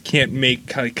Suns can't make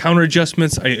counter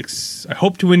adjustments, I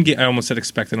hope to win. I almost said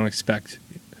expect. I don't expect.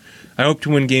 I hope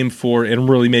to win Game 4 and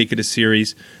really make it a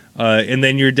series. And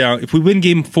then you're down. If we win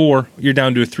Game 4, you're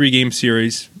down to a 3-game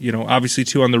series. Obviously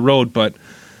 2 on the road, but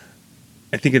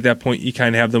I think at that point you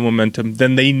kind of have the momentum.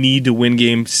 Then they need to win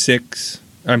Game 5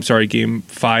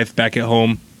 back at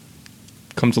home.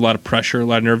 Comes a lot of pressure, a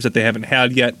lot of nerves that they haven't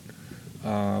had yet.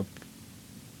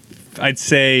 I'd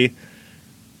say,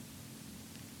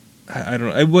 I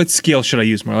don't know. What scale should I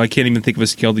use, Marl? I can't even think of a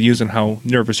scale to use on how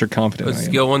nervous or confident I am.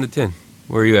 Scale 1 to 10.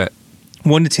 Where are you at?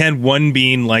 1 to 10, 1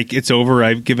 being like it's over,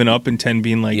 I've given up, and 10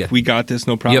 being like we got this,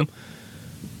 no problem. Yep.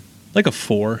 Like a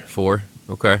 4. 4,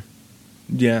 okay.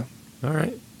 Yeah. All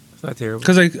right. It's not terrible.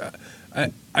 Because a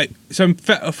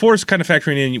 4 is kind of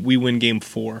factoring in we win Game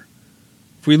 4.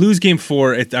 If we lose Game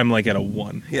 4, I'm like at a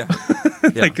 1. Yeah.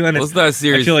 Like, well, it's not a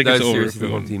series. I feel like it's over if the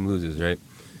home team loses, right?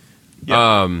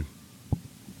 Yeah.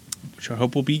 Which I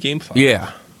hope will be Game 5.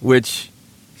 Yeah. Which,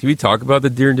 can we talk about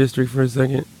the Deer District for a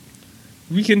second?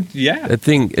 We can, yeah. That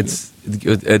thing, it's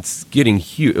getting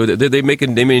huge. They made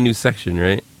a new section,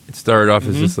 right? It started off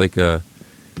as just like one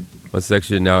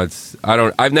section. Now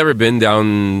I've never been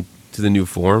down to the new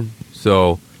Forum,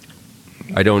 so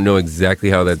I don't know exactly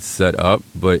how that's set up,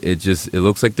 but it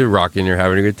looks like they're rocking. They're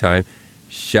having a good time.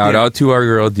 Shout out to our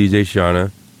girl DJ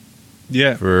Shauna,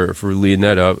 for leading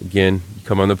that up. Again, you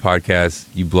come on the podcast,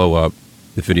 you blow up.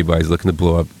 If anybody's looking to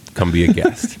blow up, come be a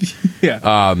guest.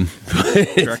 Yeah.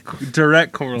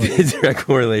 Direct correlation. Direct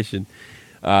correlation.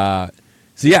 So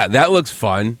yeah, that looks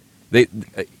fun.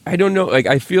 I don't know. Like,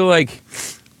 I feel like.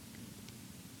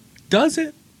 Does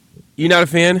it? You're not a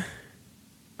fan?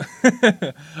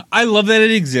 I love that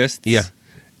it exists. Yeah.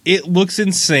 It looks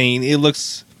insane. It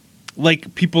looks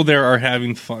like people there are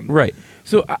having fun. Right.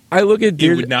 So I look at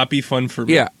It would not be fun for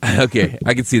me. Yeah. Okay.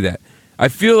 I can see that. I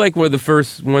feel like one of the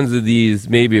first ones of these,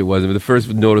 maybe it wasn't, but the first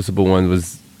noticeable one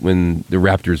was when the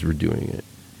Raptors were doing it.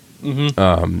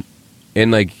 Mm-hmm.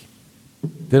 And like,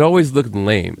 that always looked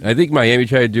lame. I think Miami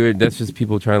tried to do it. That's just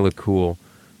people trying to look cool.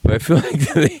 But I feel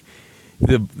like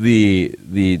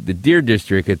the Deer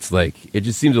District, it's like, it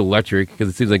just seems electric because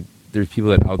it seems like there's people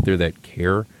that out there that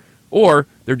care, or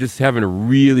they're just having a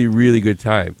really, really good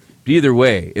time. But either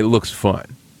way, it looks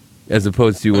fun, as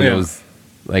opposed to when it was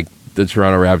like the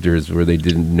Toronto Raptors where they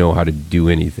didn't know how to do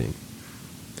anything.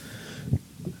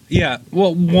 Yeah,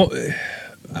 well,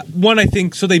 one I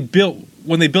think so.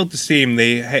 When they built the stadium,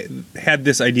 they had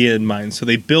this idea in mind. So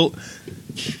they built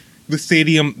the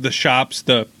stadium, the shops,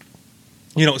 the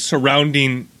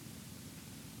surrounding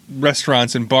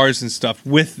restaurants and bars and stuff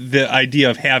with the idea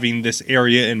of having this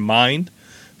area in mind.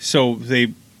 So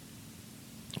they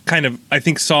kind of, I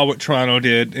think, saw what Toronto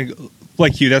did.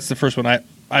 Like you, that's the first one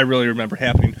I really remember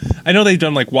happening. I know they've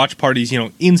done like watch parties,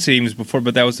 in stadiums before,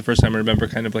 but that was the first time I remember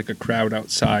kind of like a crowd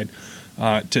outside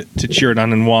to cheer it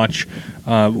on and watch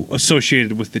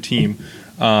associated with the team.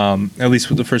 At least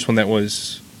with the first one that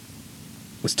was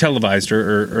televised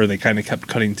or they kind of kept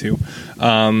cutting to.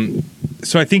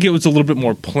 So I think it was a little bit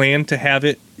more planned to have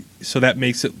it. So that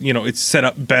makes it, it's set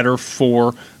up better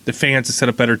for the fans. It's set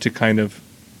up better to kind of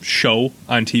show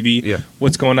on TV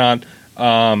what's going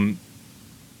on.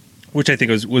 Which I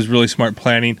think was really smart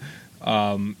planning.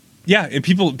 And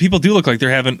people do look like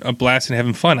they're having a blast and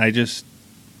having fun. I just,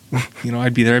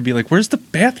 I'd be there. I'd be like, "Where's the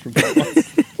bathroom?"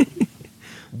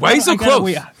 Why are you so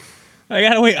close? I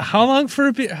gotta wait. How long for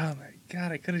a bit? Oh my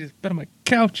god! I could have just been on my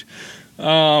couch.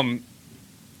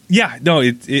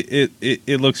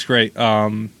 It looks great. I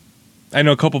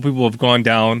know a couple people have gone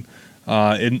down,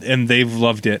 and they've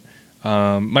loved it.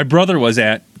 My brother was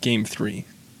at Game 3.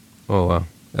 Oh wow,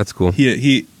 that's cool.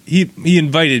 He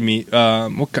invited me.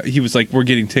 He was like, "We're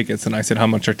getting tickets," and I said, "How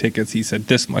much are tickets?" He said,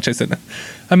 "This much." I said,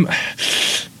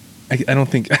 I don't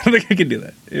think I can do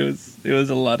that. It was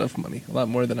a lot of money, a lot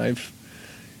more than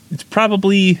It's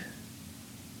probably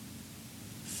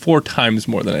 4 times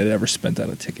more than I'd ever spent on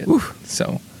a ticket. Oof.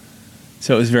 So it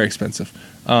was very expensive.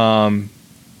 But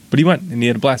he went and he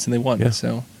had a blast and they won. Yeah.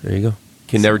 So there you go.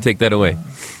 Can never take that away.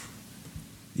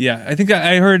 I think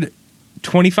I heard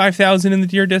 25,000 in the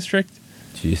Deer District.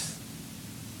 Jeez,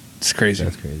 it's crazy.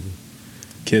 That's crazy.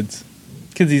 Kids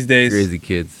these days. Crazy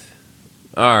kids.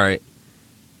 All right.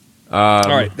 All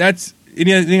right. That's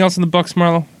anything else in the Bucks,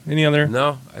 Marlo? Any other?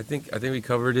 No, I think we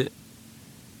covered it.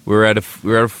 We're at a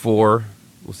 4.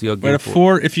 We'll see how We're at a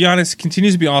 4. If Giannis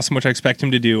continues to be awesome, which I expect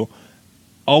him to do,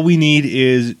 all we need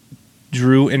is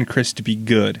Drew and Chris to be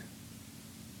good,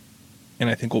 and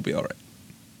I think we'll be all right.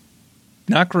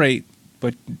 Not great,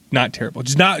 but not terrible.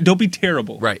 Don't be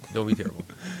terrible. Right. Don't be terrible.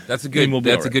 That's a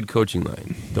good coaching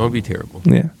line. Don't be terrible.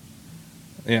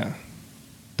 Yeah.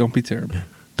 Don't be terrible.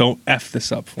 Don't F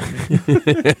this up for me.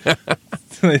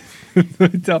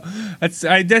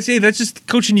 That's just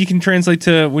coaching you can translate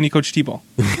to when you coach T-ball.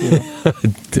 Don't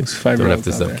F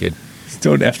this up, kid.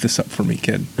 Don't F this up for me,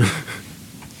 kid.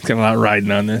 Got a lot riding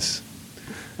on this.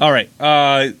 All right.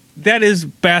 That is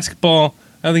basketball.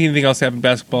 I don't think anything else happened in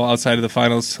basketball outside of the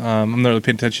finals. I'm not really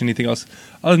paying attention to anything else.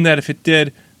 Other than that, if it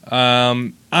did,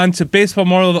 on to baseball,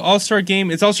 more the All-Star game.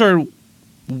 It's All-Star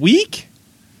week?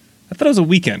 I thought it was a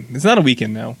weekend. It's not a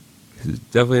weekend now. It's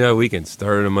definitely not a weekend.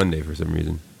 Started on Monday for some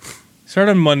reason.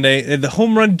 Started on Monday. The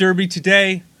home run derby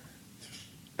today.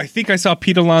 I think I saw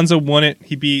Pete Alonso won it.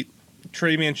 He beat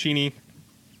Trey Mancini,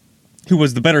 who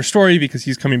was the better story because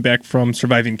he's coming back from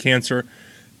surviving cancer.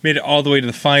 Made it all the way to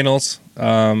the finals.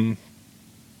 So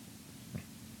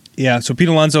Pete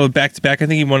Alonso back-to-back. I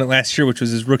think he won it last year, which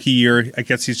was his rookie year. I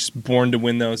guess he's just born to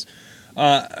win those.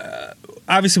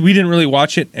 Obviously, we didn't really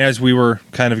watch it as we were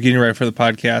kind of getting ready for the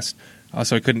podcast,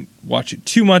 so I couldn't watch it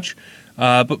too much.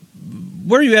 But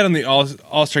where are you at on the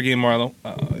All-Star game, Marlo?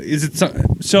 Is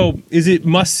it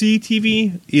must-see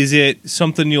TV? Is it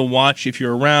something you'll watch if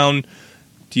you're around?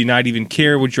 Do you not even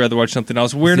care? Would you rather watch something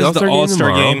else? Where does the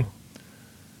All-Star game?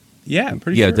 Yeah, I'm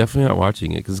pretty sure. Yeah, definitely not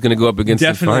watching it because it's going to go up against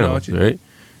the finals, right?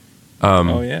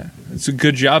 It's a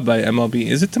good job by MLB.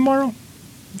 Is it tomorrow?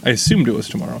 I assumed it was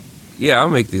tomorrow. Yeah, I'll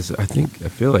make this. I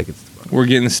feel like it's tomorrow. We're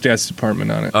getting the stats department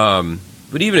on it.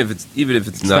 But even if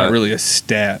it's not really a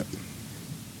stat.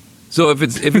 So if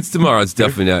it's tomorrow, it's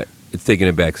definitely not. It's taking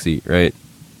a back seat, right?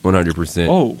 100%.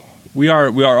 Oh, we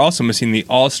are also missing the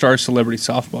All-Star Celebrity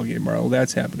Softball game, Marlo.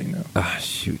 That's happening now. Ah,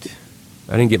 shoot!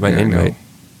 I didn't get my invite.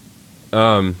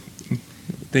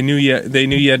 They knew you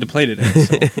had to play today.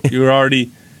 So you were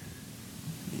already.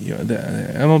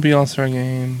 The MLB All-Star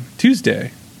game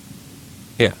Tuesday.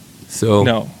 Yeah. So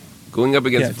no, going up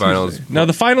against the finals. Tuesday. No,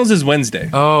 the finals is Wednesday.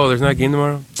 Oh, there's not a game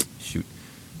tomorrow? Shoot.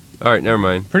 All right, never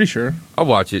mind. Pretty sure. I'll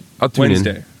watch it. I'll tune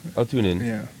Wednesday. in. I'll tune in.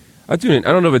 Yeah. I'll tune in.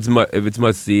 I don't know if it's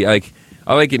must see. I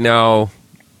like it now.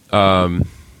 That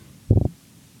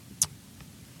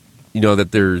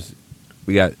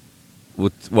we got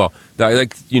I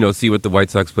like see what the White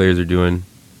Sox players are doing.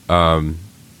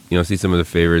 See some of the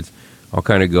favorites. I'll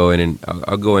kind of go in and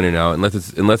I'll go in and out unless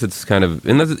it's and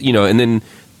then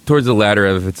towards the latter,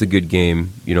 if it's a good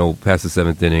game, past the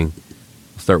seventh inning,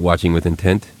 I'll start watching with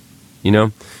intent.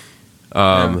 But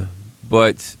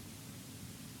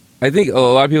I think a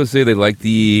lot of people say they like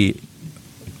the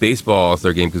baseball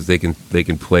All-Star game because they can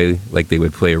play like they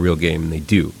would play a real game, and they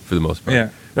do for the most part. Yeah,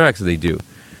 no, actually they do.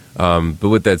 But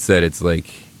with that said, it's like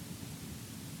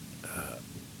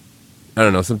I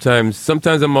don't know.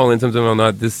 Sometimes I'm all in, sometimes I'm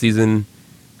not. This season,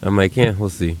 I'm like, yeah, we'll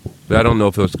see. But I don't know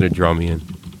if it's going to draw me in.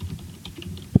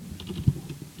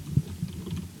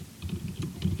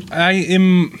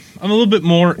 I'm a little bit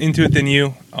more into it than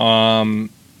you. I'll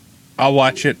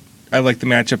watch it. I like the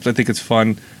matchups. I think it's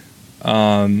fun.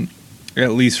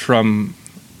 At least from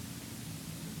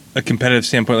a competitive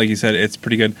standpoint, like you said, it's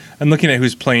pretty good. I'm looking at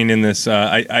who's playing in this.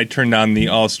 I turned on the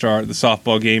All-Star, the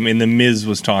softball game, and The Miz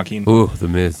was talking. Ooh, The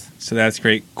Miz. So that's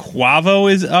great.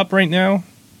 Quavo is up right now.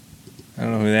 I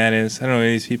don't know who that is. I don't know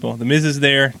any of these people. The Miz is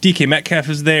there. DK Metcalf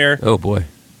is there. Oh, boy.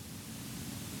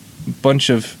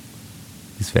 Bunch of...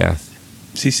 He's fast.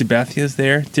 CeCe Sabathia is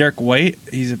there. Derek White,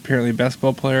 he's apparently a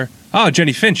basketball player. Oh,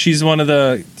 Jenny Finch, she's one of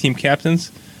the team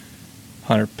captains.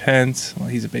 Hunter Pence, well,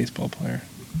 he's a baseball player.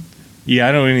 Yeah,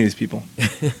 I don't know any of these people.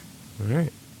 All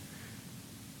right.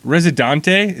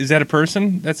 Residente, is that a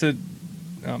person? That's a...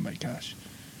 Oh, my gosh.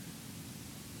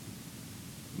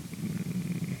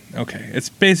 Okay, it's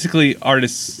basically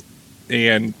artists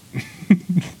and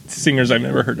singers I've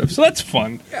never heard of. So that's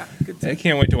fun. Yeah, good I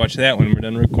can't wait to watch that when we're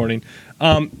done recording.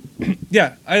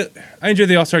 Yeah, I enjoyed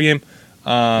the All-Star game.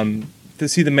 To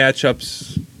see the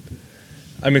matchups,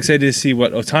 I'm excited to see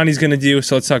what Ohtani's going to do.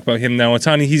 So let's talk about him now.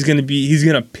 Ohtani, he's going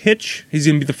to pitch. He's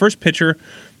going to be the first pitcher,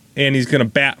 and he's going to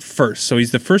bat first. So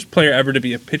he's the first player ever to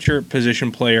be a pitcher,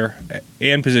 position player at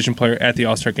the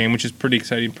All-Star game, which is pretty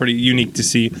exciting, pretty unique to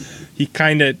see. He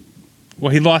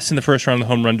lost in the first round of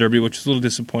the Home Run Derby, which is a little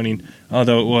disappointing,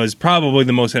 although it was probably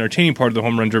the most entertaining part of the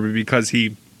Home Run Derby because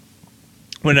he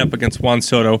went up against Juan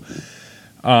Soto,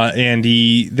 and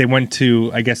they went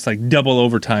to, I guess, like double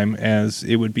overtime, as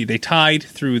it would be. They tied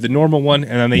through the normal one,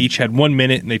 and then they each had 1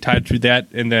 minute, and they tied through that,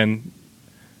 and then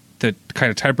the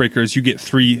kind of tiebreaker is you get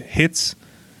 3 hits,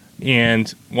 and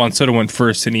Juan Soto went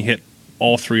first, and he hit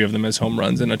all 3 of them as home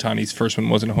runs, and Ohtani's first one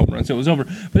wasn't a home run, so it was over.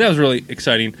 But that was really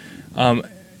exciting.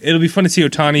 It'll be fun to see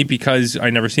Ohtani because I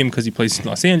never see him because he plays in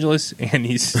Los Angeles, and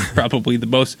he's probably the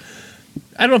most...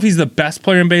 I don't know if he's the best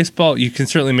player in baseball. You can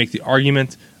certainly make the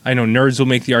argument. I know nerds will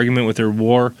make the argument with their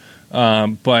WAR,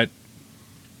 but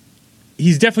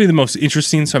he's definitely the most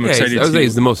interesting, so I'm excited I would say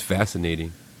he's the most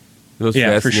fascinating. The most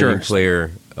fascinating for sure.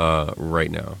 player right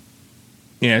now.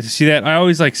 Yeah, to see that. I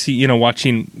always like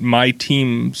watching my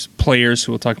team's players,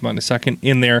 who we'll talk about in a second,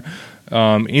 in there.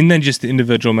 And then just the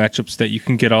individual matchups that you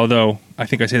can get, although I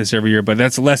think I say this every year, but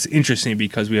that's less interesting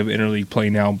because we have interleague play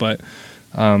now. But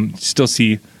still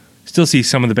see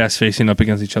some of the best facing up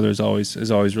against each other is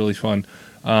always really fun.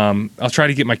 I'll try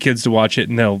to get my kids to watch it,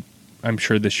 and I'm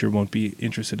sure this year won't be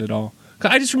interested at all.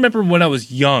 I just remember when I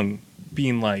was young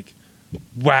being like,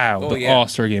 wow,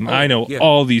 All-Star game. I know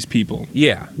all these people.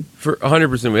 Yeah, for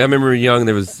 100%. I remember young,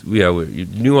 you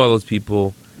knew all those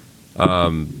people.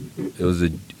 It was a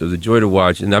joy to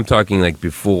watch, and I'm talking like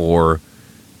before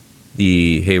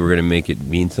the we're going to make it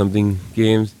mean something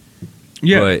games.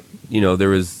 Yeah, but there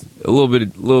was a little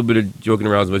bit of joking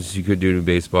around as much as you could do in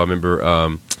baseball. I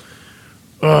remember,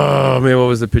 what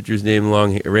was the pitcher's name?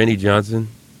 Randy Johnson.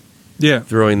 Yeah,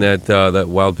 throwing that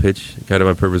wild pitch kind of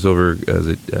on purpose over.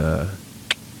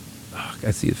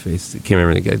 I see his face. I can't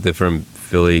remember the guy from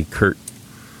Philly, Kurt.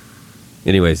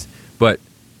 Anyways, but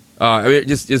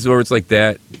just where it's like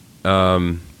that.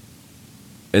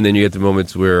 And then you get the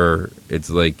moments where it's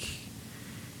like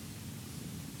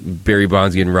Barry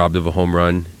Bonds getting robbed of a home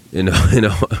run in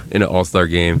an All-Star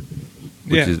game,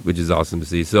 which is awesome to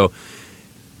see. So,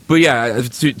 but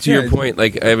to your point,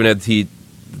 like I haven't had the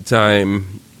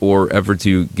time or effort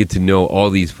to get to know all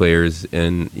these players,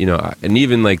 and and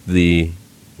even like the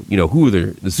who are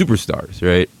the superstars,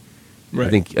 right? Right.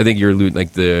 I think you're alluding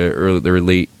like the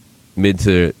late mid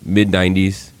to mid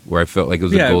 90s, where I felt like it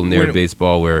was a golden era of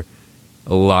baseball where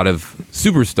a lot of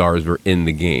superstars were in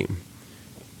the game.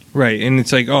 Right, and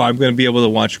it's like, I'm going to be able to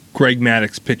watch Greg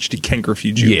Maddux pitch to Ken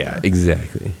Griffey Jr. Yeah,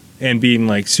 exactly. and being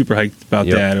like super hyped about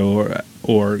that,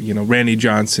 or Randy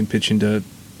Johnson pitching to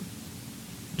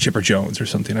Chipper Jones or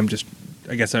something.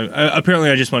 I guess apparently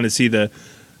I just wanted to see the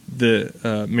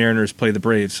Mariners play the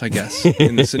Braves, I guess,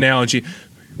 in this analogy.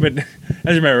 But as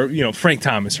I remember, Frank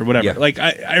Thomas or whatever. Yeah. Like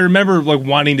I remember like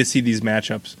wanting to see these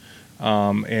matchups,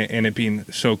 and it being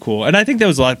so cool. And I think that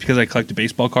was a lot because I collected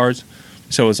baseball cards,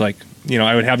 so it was like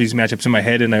I would have these matchups in my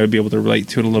head, and I would be able to relate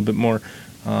to it a little bit more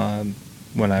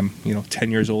when I'm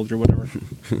 10 years old or whatever.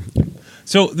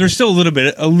 So there's still a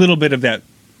little bit of that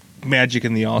magic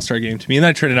in the All-Star game to me, and then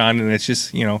I turn it on and it's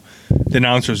just the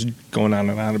announcers going on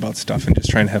and on about stuff and just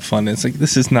trying to have fun, and it's like,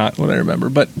 this is not what I remember,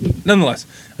 but nonetheless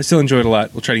I still enjoy it a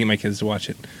lot. We'll try to get my kids to watch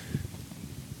it.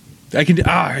 I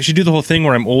should do the whole thing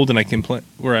where I'm old and I complain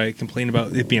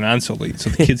about it being on so late so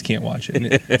the kids can't watch it, and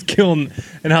it's killing,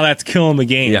 and how that's killing the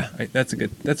game. Yeah. Right? That's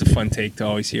a fun take to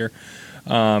always hear,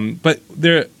 but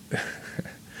there.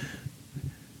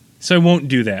 So I won't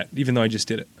do that, even though I just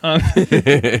did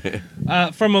it.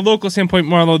 From a local standpoint,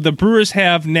 Marlo, the Brewers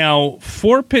have now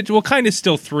 4 pitchers. Well, kind of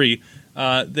still 3.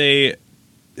 It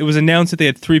was announced that they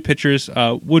had 3 pitchers.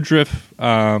 Woodruff,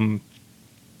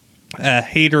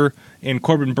 Hader, and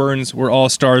Corbin Burns were all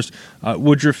stars.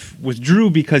 Woodruff withdrew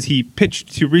because he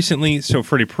pitched too recently, so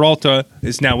Freddie Peralta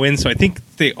is now in. So I think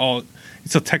it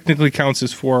still technically counts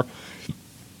as 4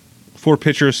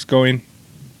 pitchers going.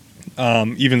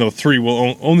 Even though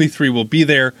only 3 will be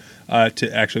there to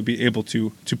actually be able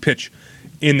to pitch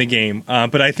in the game.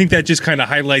 But I think that just kind of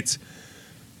highlights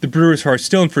the Brewers, who are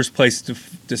still in first place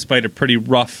despite a pretty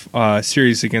rough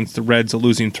series against the Reds,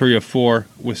 losing 3 of 4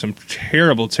 with some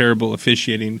terrible, terrible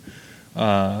officiating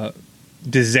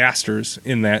disasters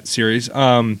in that series.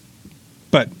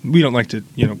 But we don't like to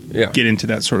get into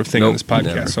that sort of thing on this podcast,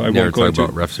 never. So I never won't go into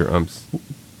about refs or umps.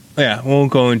 Yeah, we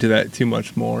won't go into that too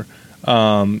much more.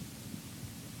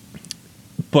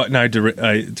 But now I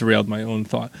derailed my own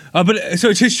thought. But so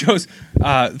it just shows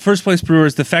first place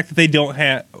Brewers, the fact that they don't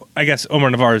have, I guess Omar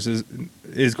Narvaez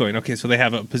is going. Okay, so they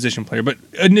have a position player, but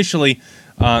initially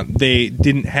they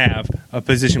didn't have a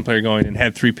position player going and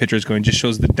had 3 pitchers going. Just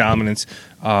shows the dominance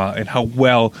and how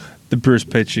well the Brewers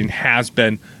pitching has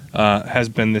been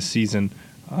this season.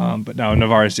 But now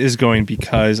Narvaez is going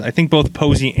because I think both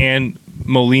Posey and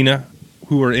Molina,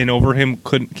 who are in over him,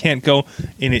 can't go,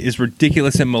 and it is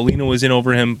ridiculous that Molina was in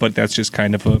over him, but that's just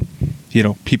kind of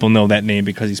people know that name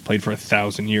because he's played for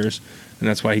 1,000 years, and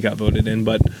that's why he got voted in,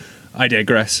 but I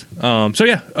digress. So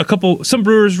yeah, some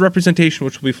Brewers representation,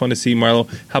 which will be fun to see. Marlo,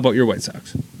 how about your White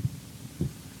Sox?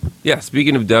 Yeah,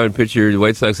 speaking of down pitcher, the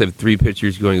White Sox have 3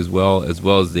 pitchers going as well as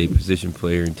a position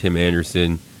player in Tim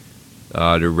Anderson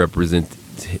to represent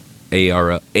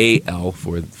AL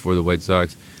for the White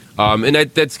Sox. And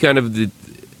that's kind of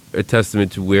a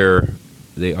testament to where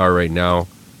they are right now.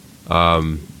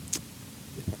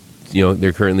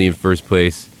 They're currently in first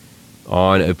place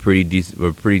on a pretty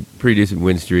decent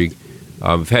win streak.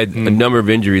 I've had a number of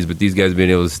injuries, but these guys have been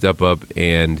able to step up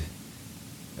and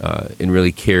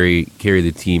really carry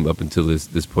the team up until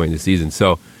this point in the season.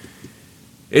 So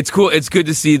it's cool. It's good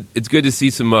to see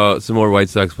some more White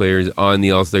Sox players on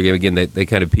the All-Star game. Again, that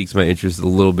kind of piques my interest a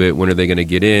little bit. When are they going to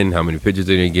get in? How many pitches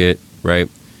are they going to get? Right?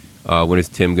 When is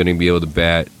Tim going to be able to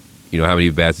bat? How many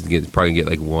bats is he get? Probably going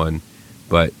to get like 1.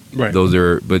 But right. those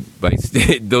are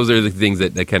those are the things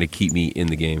that kind of keep me in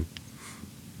the game.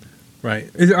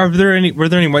 Right. Were there any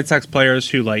White Sox players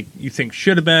who you think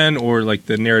should have been, or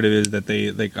the narrative is that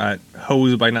they got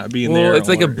hosed by not being there? Well, it's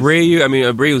like Abreu. I mean,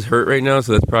 Abreu's hurt right now,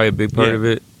 so that's probably a big part of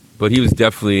it. But he was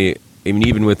definitely. I mean,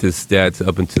 even with his stats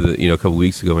up until a couple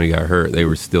weeks ago when he got hurt, they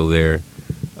were still there.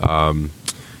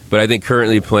 But I think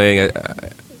currently playing,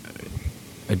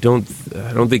 I don't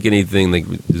think anything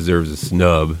deserves the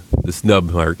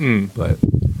snub mark. But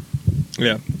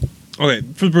yeah. Okay,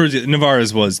 for the Brewers,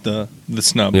 Narvaez was the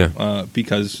snub,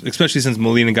 because especially since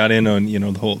Molina got in on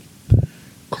the whole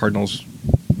Cardinals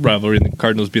rivalry, and the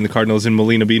Cardinals being the Cardinals and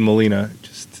Molina being Molina,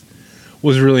 just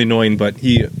was really annoying. But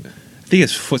I think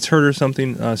his foot's hurt or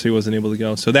something, so he wasn't able to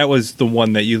go. So that was the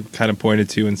one that you kind of pointed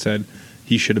to and said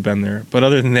he should have been there. But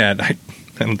other than that, I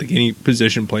don't think any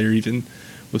position player even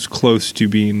was close to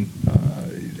being.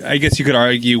 I guess you could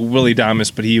argue Willie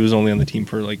Damas, but he was only on the team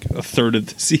for a third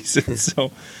of the season.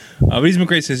 So. But he's been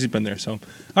great since he's been there. So, all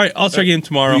right, All-Star game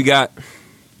tomorrow. Who you got?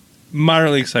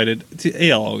 Moderately excited.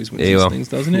 AL always wins these things,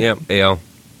 doesn't it? Yep, AL.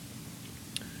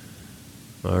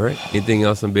 All right. Anything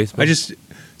else on baseball?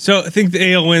 I think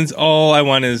the AL wins. All I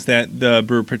want is that the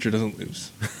Brewer pitcher doesn't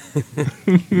lose.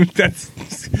 That's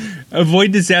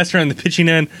avoid disaster on the pitching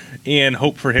end and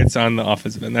hope for hits on the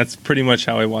offensive end. That's pretty much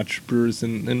how I watch Brewers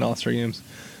in All-Star games.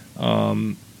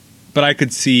 But I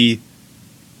could see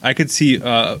I could see.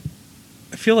 I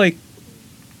feel like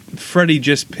Freddie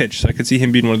just pitched, so I could see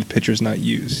him being one of the pitchers not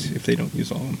used if they don't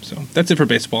use all of them. So that's it for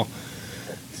baseball.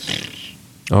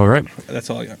 All right. That's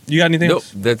all I got. You got anything Nope,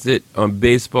 else? that's it on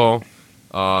baseball.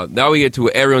 Now we get to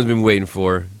what everyone's been waiting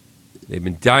for. They've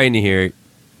been dying to hear it.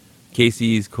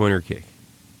 Casey's corner kick.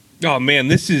 Oh man,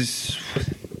 this is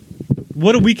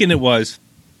what a weekend it was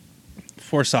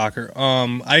for soccer.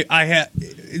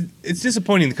 It's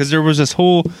disappointing because there was this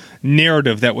whole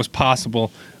narrative that was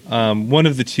possible. One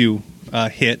of the two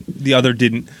hit, the other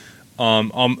didn't.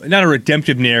 Not a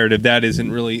redemptive narrative, that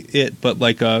isn't really it, but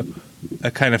like a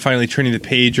kind of finally turning the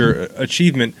page or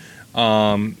achievement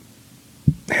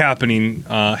happening.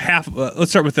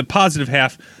 Let's start with the positive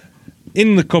half.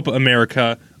 In the Copa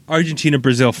America,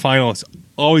 Argentina-Brazil final, it's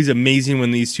always amazing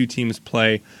when these two teams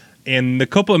play. And the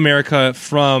Copa America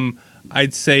from,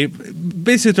 I'd say,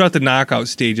 basically throughout the knockout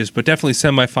stages, but definitely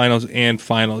semifinals and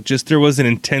final. Just there was an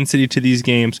intensity to these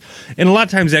games. And a lot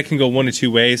of times that can go one of two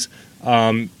ways.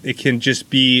 It can just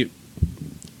be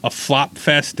a flop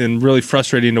fest and really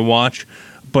frustrating to watch.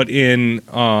 But in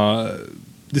the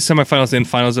semifinals and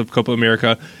finals of Copa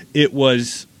America, it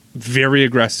was very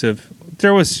aggressive.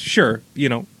 There was, sure,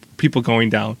 people going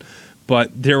down.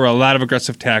 But there were a lot of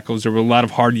aggressive tackles. There were a lot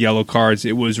of hard yellow cards.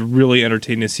 It was really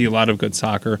entertaining to see a lot of good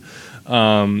soccer.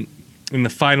 In the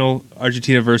final,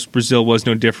 Argentina versus Brazil was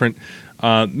no different.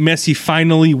 Messi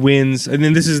finally wins, and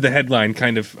then this is the headline,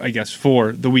 kind of, I guess,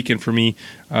 for the weekend for me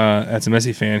as a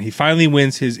Messi fan. He finally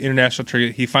wins his international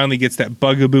ticket. He finally gets that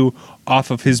bugaboo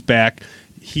off of his back.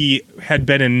 He had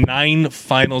been in 9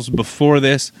 finals before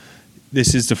this.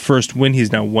 This is the first win.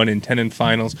 He's now 1-10 in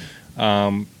finals.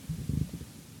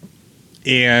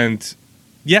 And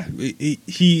yeah,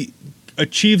 he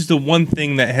achieves the one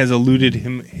thing that has eluded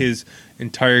him his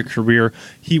entire career.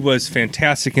 He was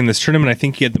fantastic in this tournament. I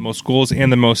think he had the most goals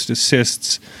and the most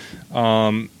assists,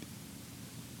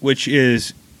 which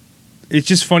is, it's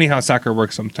just funny how soccer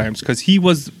works sometimes, because he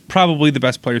was probably the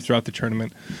best player throughout the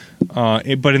tournament.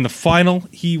 But in the final,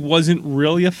 he wasn't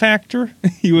really a factor.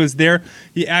 He was there.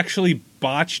 He actually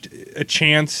botched a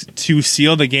chance to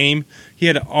seal the game. He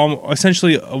had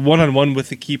essentially a one-on-one with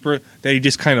the keeper that he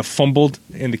just kind of fumbled,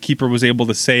 and the keeper was able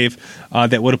to save.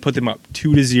 That would have put them up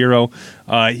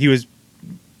 2-0. He was,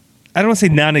 I don't want to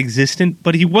say non-existent,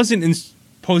 but he wasn't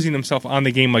imposing himself on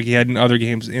the game like he had in other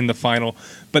games in the final.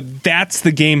 But that's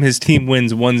the game his team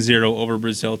wins 1-0 over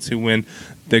Brazil to win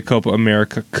the Copa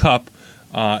America Cup.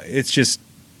 It's just,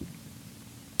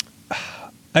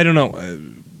 I don't know,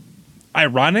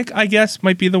 ironic, I guess,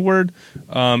 might be the word,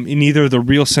 in either the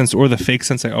real sense or the fake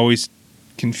sense. I always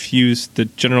confuse the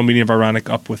general meaning of ironic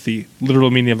up with the literal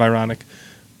meaning of ironic.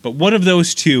 But one of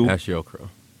those two, Ashiokro.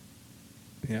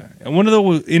 Yeah, and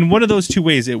in one of those two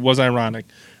ways, it was ironic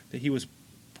that he was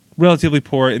relatively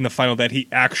poor in the final, that he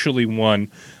actually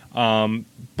won.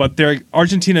 But their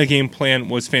Argentina game plan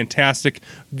was fantastic,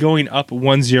 going up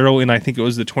 1-0, and I think it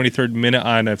was the 23rd minute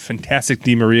on a fantastic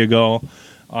Di Maria goal.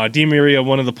 Di Maria,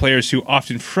 one of the players who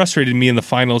often frustrated me in the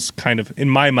finals, kind of, in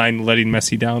my mind, letting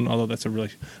Messi down, although that's a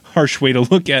really harsh way to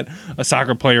look at a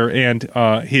soccer player and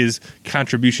his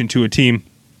contribution to a team.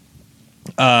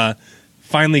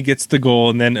 Finally gets the goal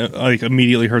and then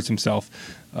immediately hurts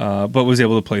himself, but was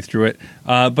able to play through it.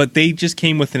 But they just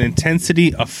came with an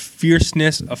intensity, a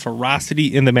fierceness, a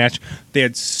ferocity in the match. They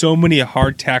had so many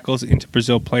hard tackles into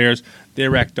Brazil players. They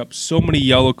racked up so many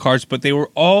yellow cards, but they were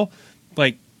all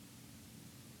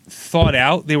thought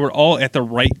out. They were all at the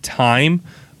right time,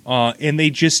 and they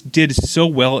just did so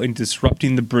well in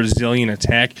disrupting the Brazilian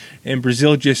attack. And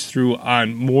Brazil just threw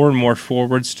on more and more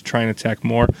forwards to try and attack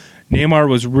more. Neymar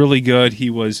was really good. He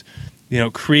was,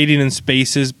 creating in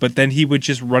spaces, but then he would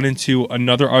just run into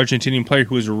another Argentinian player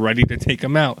who was ready to take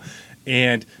him out.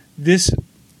 And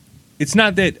it's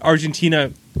not that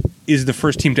Argentina is the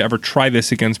first team to ever try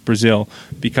this against Brazil,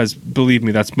 because believe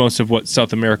me, that's most of what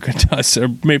South America does, or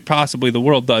maybe possibly the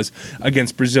world does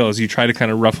against Brazil, is you try to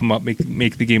kind of rough them up,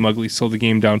 make the game ugly, slow the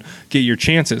game down, get your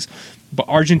chances. But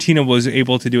Argentina was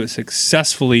able to do it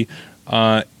successfully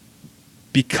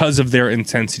because of their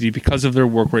intensity, because of their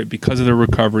work rate, because of their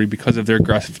recovery, because of their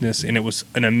aggressiveness, and it was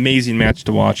an amazing match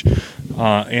to watch.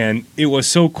 And it was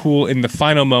so cool in the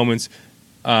final moments.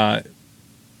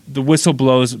 The whistle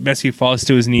blows, Messi falls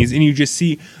to his knees, and you just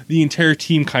see the entire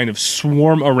team kind of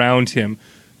swarm around him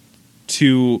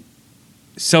to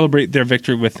celebrate their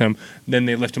victory with him. Then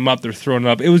they lift him up, they're throwing him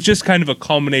up. It was just kind of a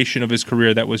culmination of his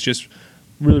career that was just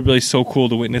really, really so cool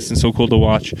to witness and so cool to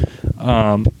watch,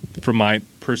 from my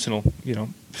personal,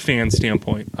 fan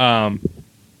standpoint.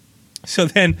 So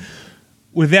then,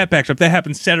 with that backdrop, that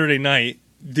happened Saturday night.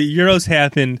 The Euros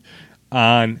happened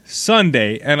on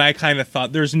Sunday, and I kind of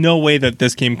thought there's no way that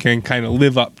this game can kind of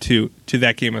live up to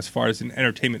that game as far as an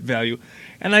entertainment value.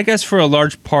 And I guess for a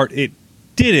large part it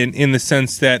didn't, in the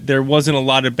sense that there wasn't a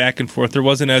lot of back and forth. There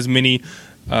wasn't as many,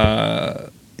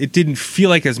 it didn't feel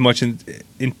like as much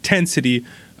intensity.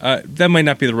 That might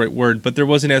not be the right word, but there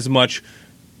wasn't as much,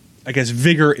 I guess,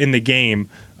 vigor in the game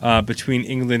between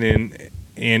England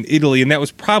and Italy, and that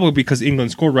was probably because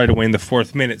England scored right away in the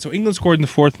 4th minute. So England scored in the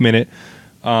 4th minute.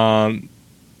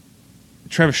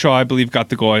 Travis Shaw, I believe, got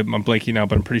the goal. I'm blanking now,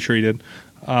 but I'm pretty sure he did.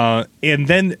 And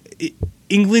then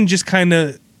England just kind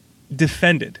of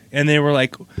defended, and they were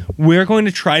like, "We're going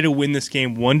to try to win this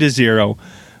game 1-0,"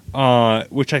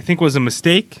 which I think was a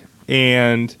mistake.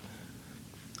 And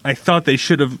I thought they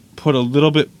should have put a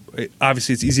little bit.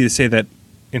 Obviously, it's easy to say that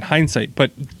in hindsight,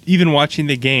 but even watching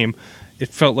the game, it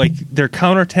felt like their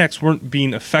counterattacks weren't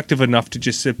being effective enough to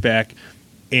just sit back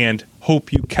and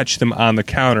hope you catch them on the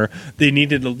counter. They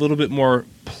needed a little bit more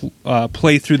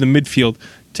play through the midfield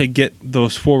to get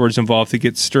those forwards involved, to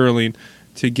get Sterling,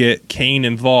 to get Kane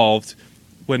involved.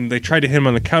 When they tried to hit him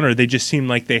on the counter, they just seemed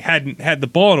like they hadn't had the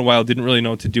ball in a while, didn't really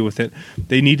know what to do with it.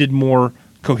 They needed more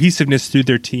cohesiveness through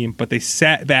their team, but they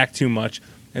sat back too much,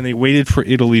 and they waited for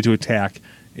Italy to attack.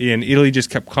 And Italy just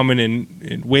kept coming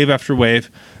in wave after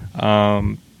wave,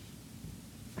 and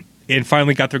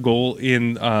finally got their goal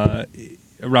in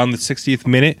around the 60th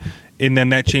minute, and then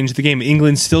that changed the game.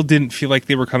 England still didn't feel like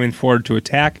they were coming forward to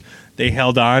attack. They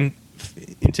held on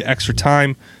into extra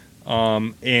time,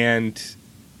 and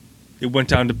it went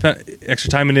down to extra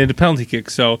time and into penalty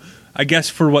kicks. So I guess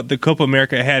for what the Copa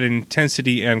America had in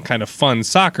intensity and kind of fun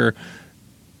soccer,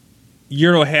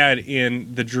 Euro had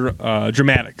in the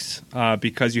dramatics,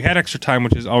 because you had extra time,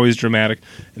 which is always dramatic,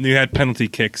 and then you had penalty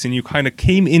kicks, and you kind of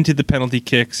came into the penalty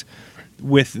kicks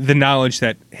with the knowledge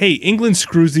that, hey, England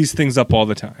screws these things up all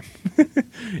the time.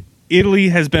 Italy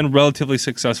has been relatively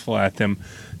successful at them.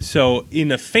 So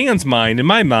in a fan's mind, in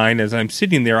my mind, as I'm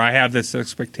sitting there, I have this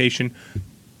expectation.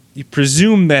 You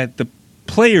presume that the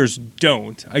players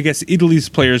don't. I guess Italy's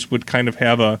players would kind of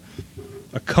have a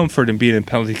comfort in being in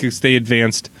penalty kicks. They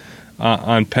advanced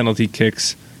on penalty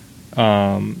kicks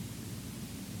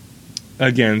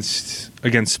against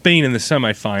Spain in the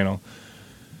semifinal.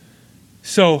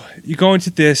 So you go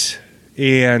into this,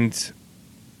 and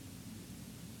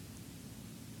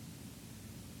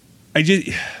I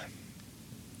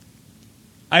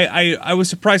was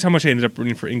surprised how much I ended up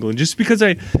rooting for England, just because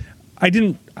I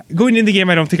didn't going into the game.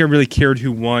 I don't think I really cared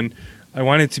who won. I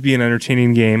wanted it to be an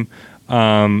entertaining game,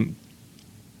 but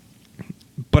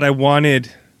I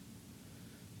wanted.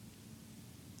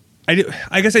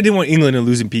 I guess I didn't want England to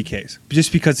lose in PKs,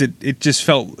 just because it just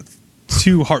felt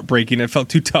too heartbreaking. It felt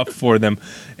too tough for them.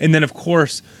 And then, of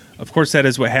course, that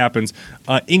is what happens.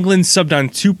 England subbed on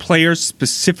 2 players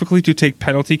specifically to take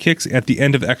penalty kicks at the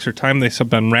end of extra time. They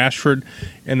subbed on Rashford,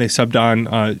 and they subbed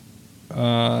on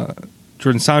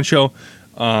Jordan Sancho,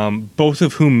 both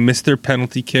of whom missed their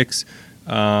penalty kicks.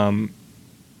 And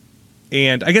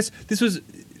I guess this was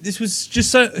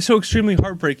just so extremely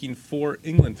heartbreaking for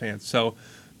England fans. So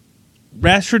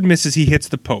Rashford misses, he hits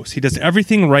the post. He does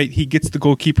everything right. He gets the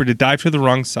goalkeeper to dive to the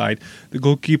wrong side. The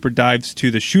goalkeeper dives to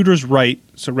the shooter's right,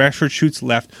 so Rashford shoots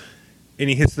left, and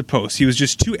he hits the post. He was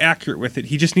just too accurate with it.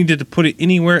 He just needed to put it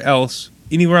anywhere else,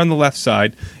 anywhere on the left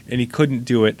side, and he couldn't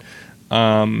do it.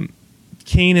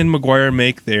 Kane and Maguire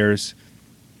make theirs.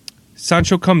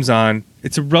 Sancho comes on.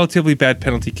 It's a relatively bad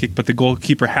penalty kick, but the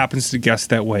goalkeeper happens to guess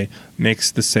that way,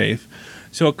 makes the save.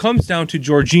 So it comes down to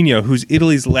Jorginho, who's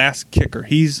Italy's last kicker.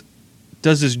 He's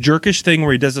does this jerkish thing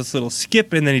where he does this little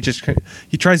skip, and then he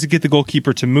tries to get the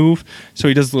goalkeeper to move. So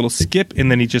he does a little skip, and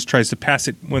then he just tries to pass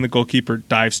it when the goalkeeper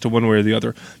dives to one way or the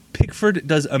other. Pickford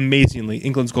does amazingly.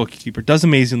 England's goalkeeper does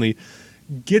amazingly.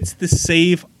 Gets the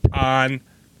save on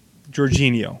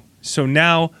Jorginho. So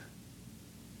now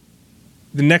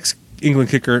the next England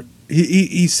kicker,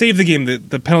 he saved the game.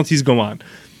 The penalties go on.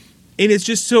 And it's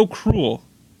just so cruel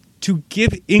to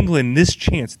give England this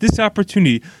chance, this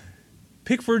opportunity.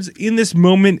 Pickford's in this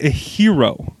moment a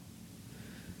hero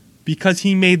because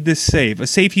he made this save. A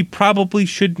save he probably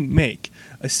shouldn't make.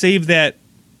 A save that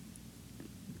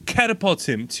catapults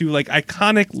him to like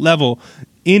iconic level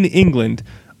in England,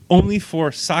 only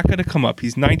for Saka to come up.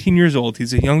 He's 19 years old. He's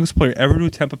the youngest player ever to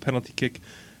attempt a penalty kick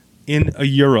in a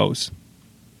Euros.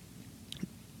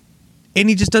 And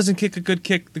he just doesn't kick a good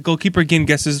kick. The goalkeeper again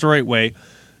guesses the right way.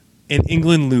 And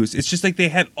England lose. It's just like they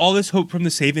had all this hope from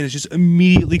the save, and it's just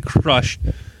immediately crushed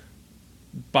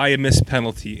by a missed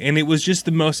penalty. And it was just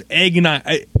the most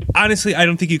agonizing. Honestly, I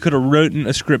don't think you could have written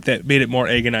a script that made it more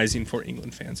agonizing for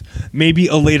England fans. Maybe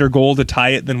a later goal to tie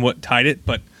it than what tied it,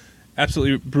 but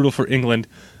absolutely brutal for England.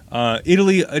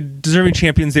 Italy, deserving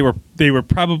champions. They were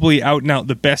probably out and out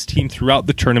the best team throughout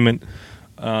the tournament.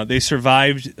 They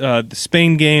survived the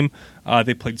Spain game.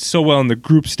 They played so well in the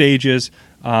group stages.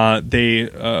 They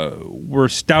were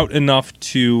stout enough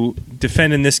to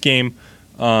defend in this game,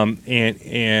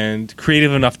 and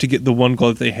creative enough to get the one goal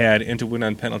that they had and to win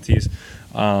on penalties.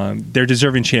 They're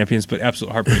deserving champions, but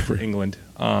absolute heartbreak for England.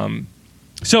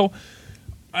 So,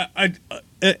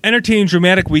 entertaining,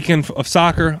 dramatic weekend of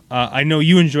soccer. I know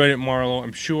you enjoyed it, Marlo,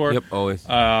 I'm sure. Yep, always.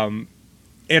 And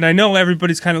I know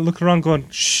everybody's kind of looking around going,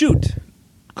 shoot,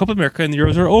 Copa America and the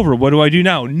Euros are over. What do I do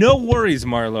now? No worries,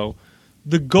 Marlo.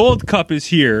 The Gold Cup is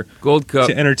here Gold Cup.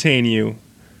 to entertain you.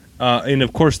 And,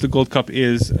 of course, the Gold Cup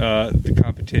is the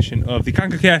competition of the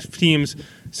CONCACAF teams.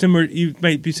 Similar, you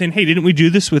might be saying, hey, didn't we do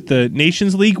this with the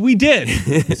Nations League? We did.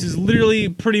 This is literally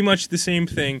pretty much the same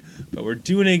thing, but we're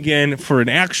doing it again for an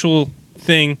actual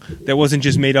thing that wasn't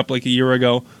just made up like a year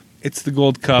ago. It's the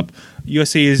Gold Cup.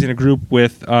 USA is in a group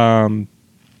with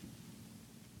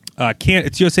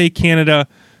it's USA, Canada,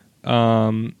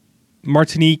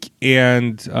 Martinique,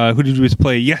 and who did we just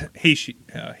play? Yeah,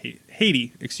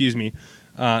 Haiti, excuse me.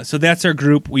 So that's our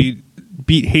group. We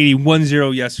beat Haiti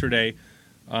 1-0 yesterday.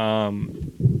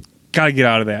 Got to get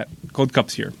out of that. Gold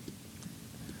Cup's here.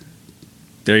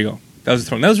 There you go. That was a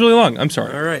throw. That was really long. I'm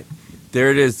sorry. All right. There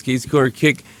it is. Casey corner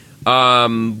kick.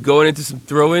 Going into some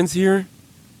throw-ins here.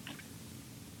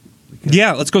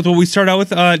 Yeah, let's go to what we start out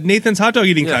with. Nathan's hot dog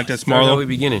eating contest, start how we Marlo.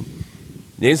 beginning.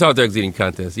 Nathan's hot dogs eating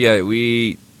contest. Yeah,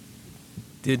 we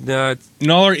did not. In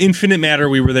all our infinite matter,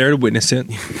 we were there to witness it.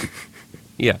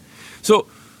 Yeah. So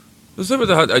let's talk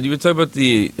about the you would talk about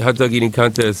the hot dog eating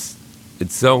contest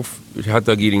itself, hot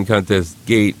dog eating contest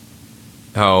gate,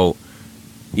 how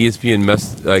ESPN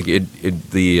messed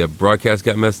the broadcast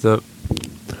got messed up.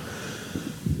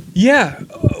 Yeah.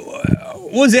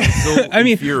 Was it? So I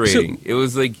mean, infuriating. so it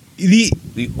was like the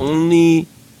only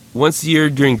once a year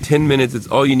during 10 minutes. It's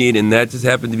all you need, and that just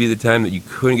happened to be the time that you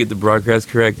couldn't get the broadcast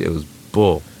correct. It was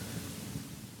bull.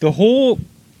 the whole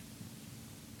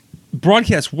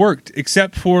broadcast worked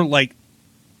except for like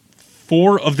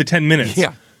 4 of the 10 minutes.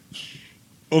 Yeah.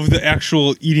 Of the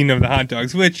actual eating of the hot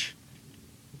dogs, which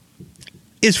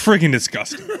is friggin'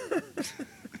 disgusting.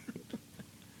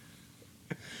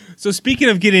 So speaking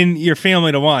of getting your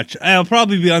family to watch, I'll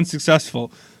probably be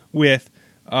unsuccessful with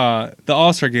the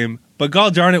All-Star game, but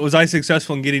god darn it was I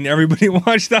successful in getting everybody to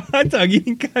watch the hot dog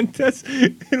eating contest,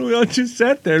 and we all just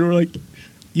sat there and we're like,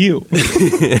 you.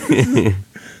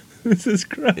 This is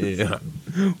gross. Yeah.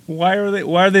 Why are they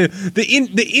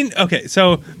okay,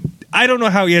 so I don't know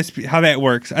how that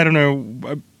works. I don't know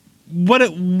what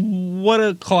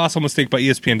a colossal mistake by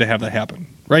ESPN to have that happen,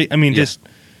 right? I mean, just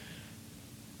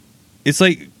it's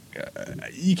like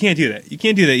you can't do that. You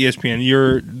can't do that, ESPN.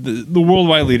 You're the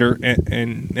worldwide leader,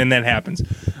 and that happens,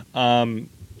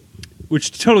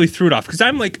 which totally threw it off. Because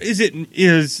I'm like,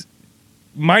 is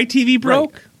my TV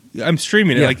broke? Right. I'm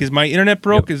streaming it. Yeah. Like, is my internet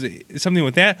broke? Yep. Is it something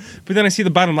with that? But then I see the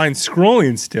bottom line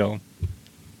scrolling still.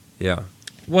 Yeah.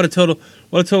 What a total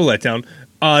letdown.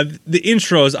 The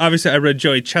intros, obviously I read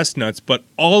Joey Chestnut's, but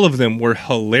all of them were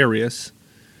hilarious.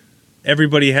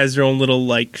 Everybody has their own little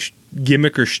like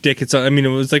gimmick or shtick. It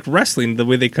was like wrestling the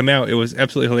way they come out. It was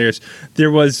absolutely hilarious.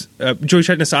 There was Joey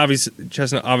Chestnut,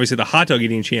 obviously the hot dog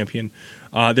eating champion.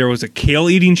 There was a kale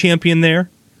eating champion there.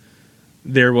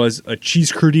 There was a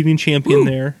cheese curd eating champion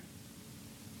there.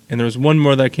 And there was one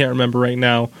more that I can't remember right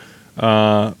now.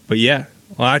 But yeah.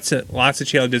 Lots of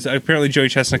challenges. Apparently, Joey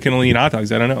Chestnut can only eat hot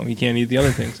dogs. I don't know. He can't eat the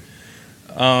other things.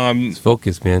 It's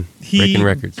focused, man. Breaking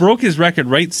records. Broke his record,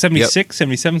 right? 76,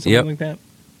 77, something like that.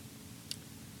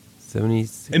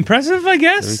 76. Impressive, I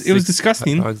guess. It was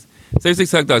disgusting. 76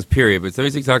 hot dogs, period. But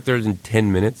 76 hot dogs in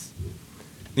 10 minutes?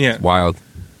 Yeah. It's wild.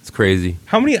 It's crazy.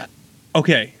 How many?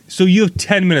 Okay, so you have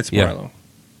 10 minutes, Marlo. Yeah.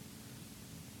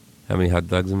 How many hot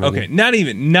dogs am I Okay, not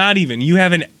even. You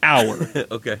have an hour.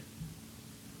 Okay.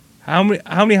 How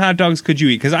many hot dogs could you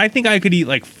eat? Because I think I could eat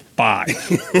like 5. I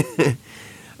think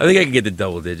I can get the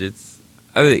double digits.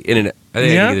 I think I can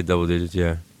get the double digits,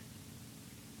 yeah.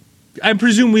 I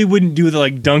presume we wouldn't do the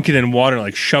like dunk it in water,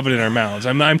 like shove it in our mouths.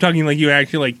 I'm talking like you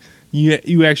actually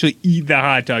eat the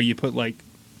hot dog. You put like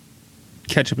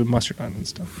ketchup and mustard on it and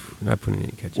stuff. I'm not putting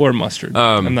any ketchup or mustard.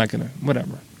 I'm not gonna.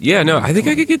 Whatever. Yeah, no. I think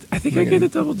I could get. I think I get the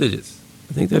double digits.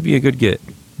 I think that'd be a good get.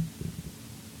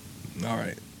 All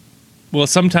right. Well,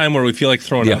 sometime where we feel like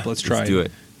throwing up, let's try. Let's do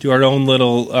it. Do our own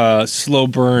little slow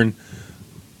burn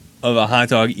of a hot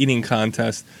dog eating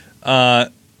contest. I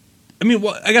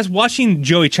guess watching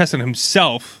Joey Chestnut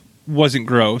himself wasn't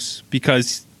gross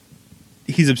because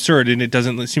he's absurd and it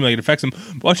doesn't seem like it affects him.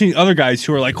 Watching the other guys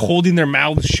who are like holding their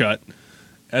mouths shut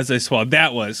as they swallow,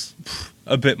 that was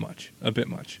a bit much.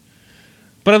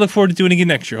 But I look forward to doing it again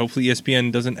next year. Hopefully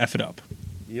ESPN doesn't F it up.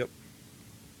 Yep.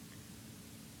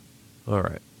 All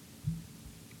right.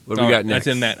 What do we got next?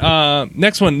 That's in that.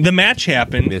 Next one, the match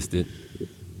happened. Missed it.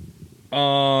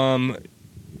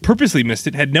 Purposely missed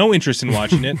it. Had no interest in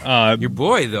watching it. Your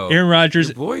boy, though. Aaron Rodgers.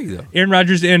 Your boy, though. Aaron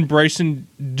Rodgers and Bryson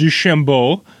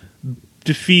DeChambeau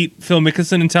defeat Phil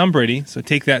Mickelson and Tom Brady. So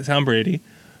take that, Tom Brady.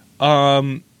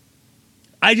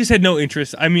 I just had no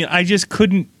interest. I mean, I just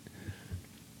couldn't.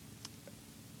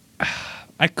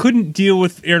 I couldn't deal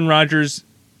with Aaron Rodgers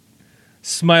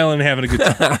smiling and having a good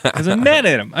time because I'm mad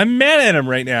at him. I'm mad at him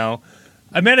right now.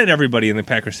 I'm mad at everybody in the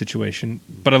Packers situation,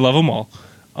 but I love them all.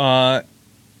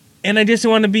 And I just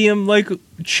want to be him, like,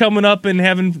 chumming up and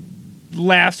having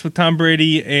laughs with Tom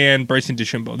Brady and Bryson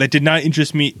DeChambeau. That did not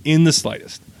interest me in the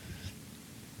slightest.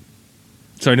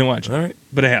 So I didn't watch it. All right.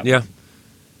 But I have. Yeah.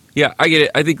 Yeah, I get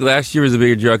it. I think last year was a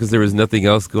bigger draw because there was nothing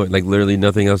else going, like literally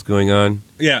nothing else going on.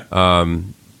 Yeah.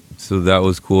 So that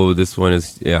was cool. This one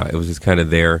is, yeah, it was just kind of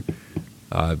there.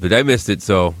 But I missed it,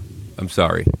 so I'm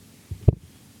sorry.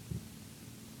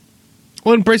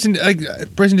 Well, and Bryson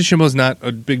DeChambeau is not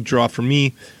a big draw for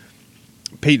me.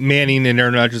 Peyton Manning and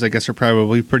Aaron Rodgers, I guess, are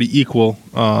probably pretty equal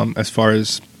as far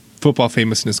as football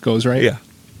famousness goes, right? Yeah.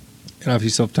 And obviously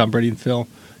still have Tom Brady and Phil.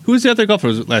 Who was the other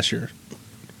golfer last year?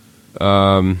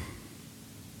 I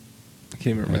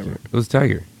can't even remember. It was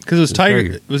Tiger. Because it was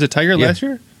Tiger. Was it Tiger Yeah. last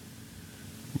year?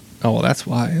 Oh, well, that's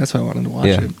why. That's why I wanted to watch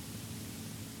Yeah. it.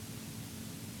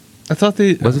 I thought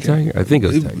they... Was it Tiger? I think it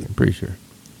was Tiger. I'm pretty sure.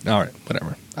 All right,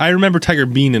 whatever. I remember Tiger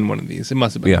being in one of these. It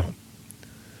must have been that one.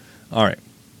 All right.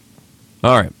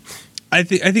 All right. I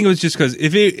think it was just because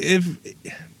if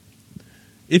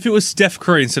it was Steph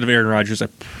Curry instead of Aaron Rodgers, I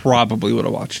probably would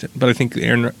have watched it. But I think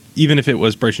even if it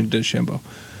was Bryson DeChambeau,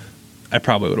 I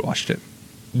probably would have watched it.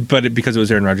 But because it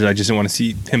was Aaron Rodgers, I just didn't want to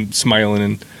see him smiling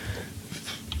and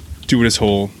doing his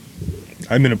whole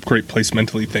 "I'm in a great place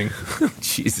mentally" thing.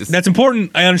 Jesus. That's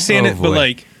important. I understand it, boy. but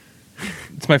like,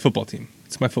 it's my football team.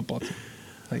 It's my football team.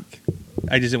 Like,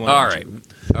 I just didn't want to All watch right.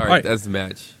 it. All right. That's the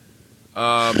match.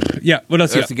 Yeah. What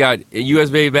else? That's the guy.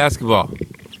 USA basketball.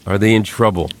 Are they in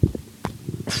trouble?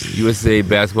 USA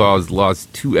basketball has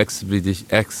lost 2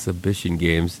 exhibition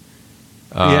games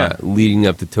leading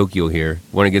up to Tokyo here.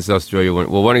 One against Australia,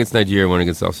 one against Nigeria, one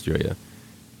against Australia.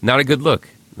 Not a good look.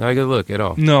 Not a good look at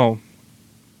all. No.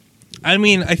 I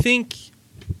mean, I think...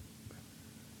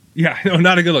 Yeah, no,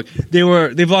 not a good look.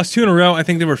 They've lost 2 in a row. I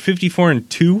think they were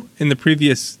 54-2 in the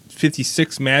previous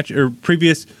 56 match, or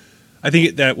previous... I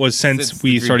think that was since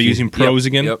we started using pros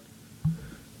again. Yep.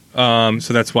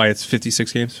 So that's why it's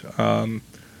 56 games.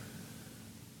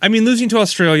 I mean, losing to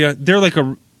Australia, they're like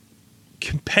a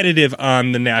competitive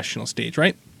on the national stage,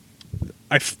 right?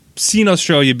 I've seen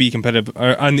Australia be competitive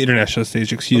on the international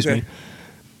stage, excuse me.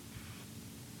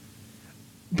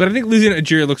 But I think losing to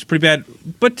Nigeria looks pretty bad.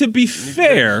 But to be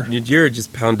fair... Nigeria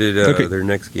just pounded their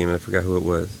next game, and I forgot who it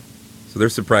was. So they're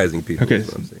surprising people. Okay, is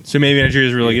what I'm saying. so maybe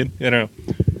Nigeria's really good? I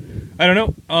don't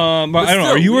know. But I don't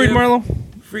know. Are you worried, Marlo?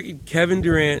 Freaking Kevin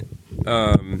Durant.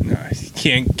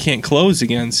 He can't close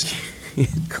against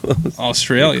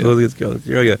Australia. Close against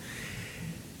Australia.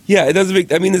 Yeah, it doesn't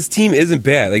make... I mean, this team isn't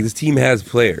bad. Like, this team has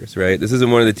players, right? This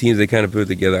isn't one of the teams they kind of put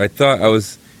together. I thought I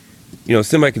was,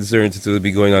 semi-concerned since it would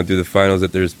be going on through the finals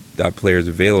that there's not players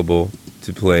available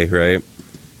to play, right?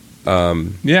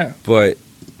 Yeah. But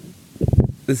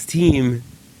this team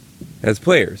has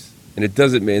players, and it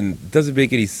doesn't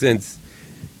make any sense.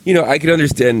 I can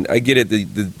understand. I get it.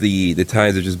 The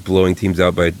times of just blowing teams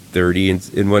out by 30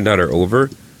 and whatnot are over,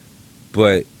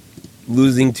 but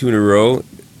losing 2 in a row,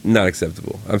 not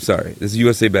acceptable. I'm sorry. This is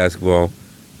USA basketball.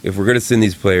 If we're going to send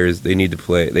these players, they need to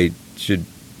play. They should.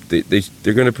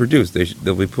 They're going to produce.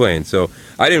 They'll be playing. So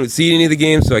I didn't see any of the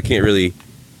games, so I can't really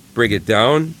break it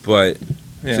down. But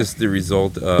just the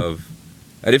result of,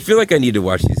 I didn't feel like I need to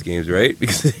watch these games, right?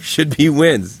 Because there should be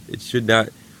wins. It should not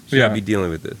be dealing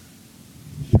with this.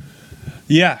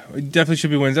 Yeah, it definitely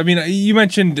should be wins. I mean, you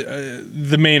mentioned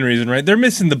the main reason, right? They're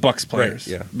missing the Bucks players,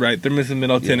 right? They're missing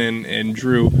Middleton and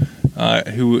Drew,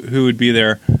 who would be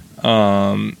there.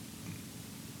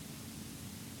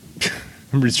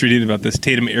 I'm just reading about this.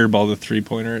 Tatum airballed the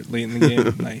 3-pointer late in the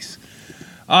game. Nice.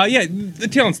 The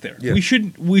talent's there. Yeah.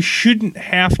 We shouldn't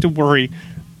have to worry.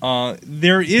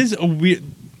 There is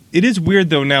it is weird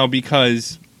though now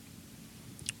because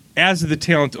as the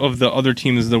talent of the other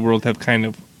teams in the world have kind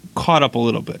of caught up a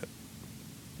little bit.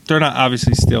 They're not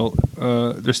obviously still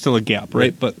there's still a gap,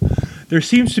 right? But there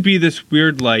seems to be this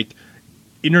weird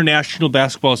international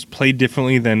basketball is played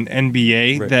differently than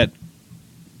NBA Right. that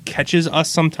catches us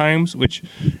sometimes, which,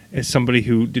 as somebody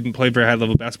who didn't play very high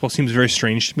level basketball, seems very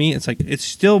strange to me. It's like, it's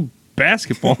still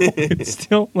basketball. It's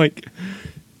still like,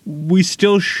 we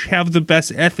still have the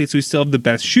best athletes. We still have the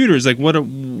best shooters. Like,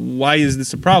 why is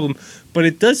this a problem? But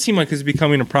it does seem like it's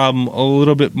becoming a problem a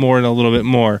little bit more and a little bit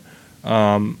more.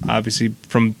 Obviously,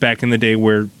 from back in the day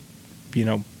where,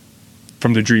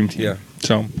 from the Dream Team. Yeah.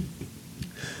 So,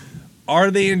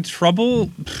 are they in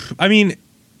trouble? I mean,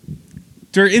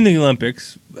 they're in the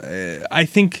Olympics. I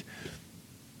think,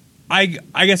 I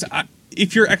guess,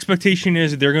 if your expectation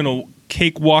is they're going to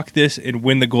cakewalk this and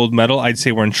win the gold medal, I'd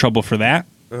say we're in trouble for that.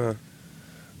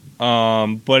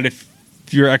 But if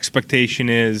your expectation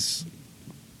is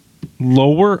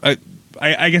lower,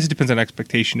 I guess it depends on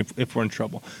expectation if we're in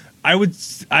trouble. I would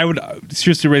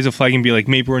seriously raise a flag and be like,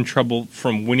 maybe we're in trouble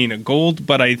from winning a gold,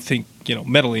 but I think,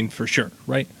 medaling for sure,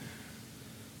 right?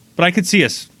 But I could see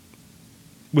us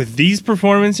with these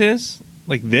performances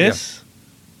like this,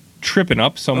 tripping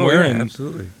up somewhere and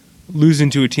absolutely losing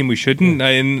to a team we shouldn't.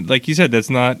 And like you said, that's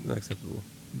not acceptable.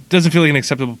 Doesn't feel like an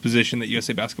acceptable position that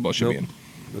USA basketball should be in.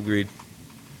 Agreed.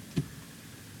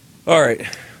 All right.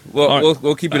 Well,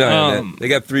 we'll keep an eye on that. They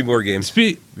got 3 more games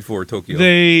before Tokyo.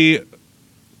 The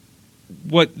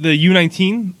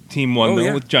U19 team won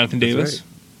with Jonathan Davis.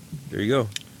 Right. There you go.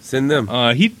 Send them.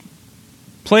 He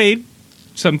played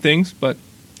some things, but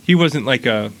he wasn't like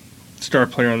a star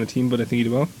player on the team. But I think he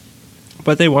did well.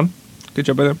 But they won. Good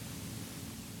job by them.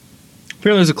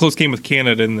 Apparently, there's a close game with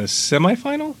Canada in the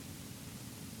semifinal.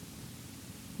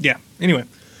 Yeah. Anyway,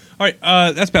 all right.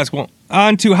 That's basketball.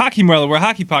 On to hockey, Marlo. We're a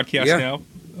hockey podcast now.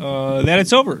 That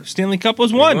it's over. Stanley Cup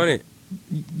was won. Won it.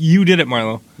 You did it,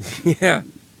 Marlo. Yeah.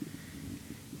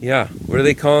 Yeah. What are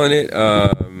they calling it?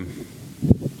 What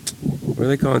are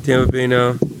they calling Tampa Bay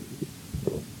now?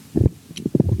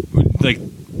 Like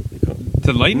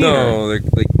the Lightning? No, they're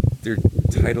like their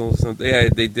title something. Yeah,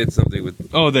 they did something with.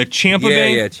 Oh, the Champa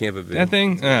Bay. Yeah, Champa Bay. That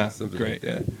thing. Something great.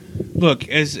 like that. Look,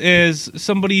 as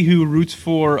somebody who roots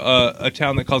for a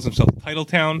town that calls themselves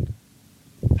Titletown,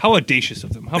 how audacious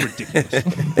of them! How ridiculous!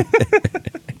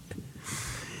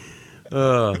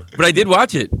 But I did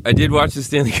watch it. I did watch the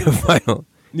Stanley Cup final.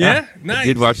 Yeah, nice. I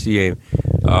did watch the game,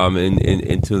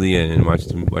 until the end, and watch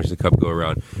the cup go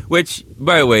around. Which,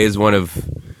 by the way, is one of,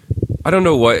 I don't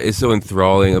know what is so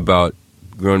enthralling about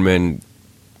grown men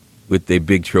with a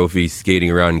big trophy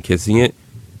skating around and kissing it.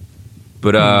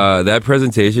 But that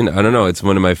presentation, I don't know. It's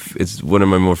one of my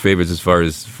more favorites as far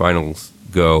as finals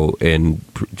go and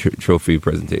trophy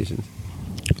presentations.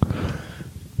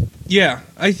 Yeah,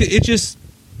 I think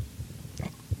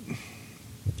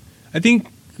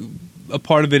a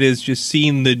part of it is just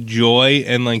seeing the joy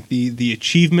and like the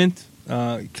achievement,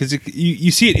 because you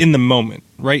see it in the moment,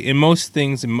 right? In most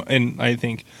things, and I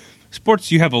think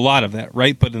sports, you have a lot of that,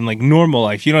 right? But in like normal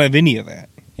life, you don't have any of that.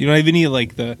 You don't have any of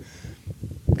like the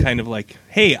kind of like,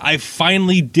 hey, I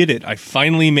finally did it. I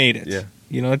finally made it. Yeah.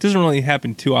 It doesn't really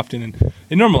happen too often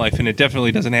in normal life, and it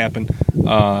definitely doesn't happen,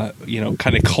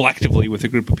 kind of collectively with a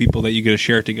group of people that you get to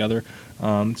share together.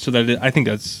 So that I think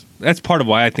that's part of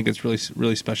why I think it's really,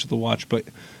 really special to watch. But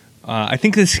I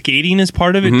think the skating is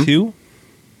part of it too.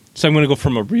 So I'm going to go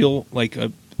from a real, like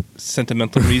a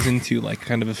sentimental reason to like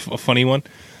kind of a funny one.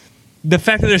 The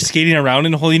fact that they're skating around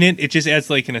and holding it, it just adds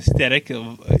like an aesthetic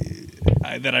of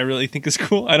that I really think is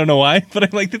cool. I don't know why, but I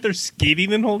like that they're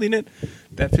skating and holding it.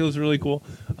 That feels really cool.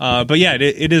 But yeah,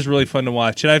 it is really fun to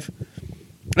watch. And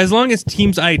as long as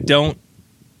teams I don't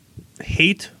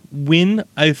hate win,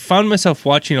 I've found myself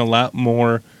watching a lot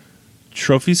more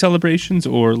trophy celebrations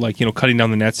or like, cutting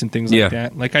down the nets and things like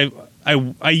that. Like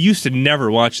I used to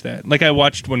never watch that. Like I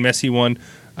watched when Messi won.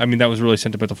 I mean, that was really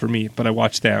sentimental for me, but I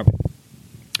watched that.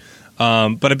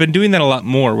 But I've been doing that a lot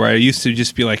more where I used to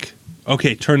just be like,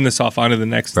 okay, turn this off onto the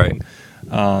next thing.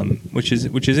 Which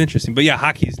is interesting. But yeah,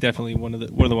 hockey is definitely one of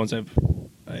the ones I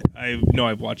know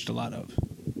I've watched a lot of.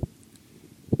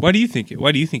 Why do you think you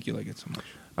like it so much?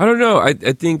 I don't know. I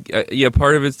think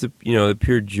part of it's the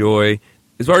pure joy.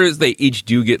 As far as they each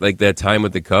do get like that time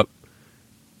with the cup,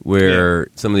 where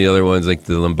some of the other ones like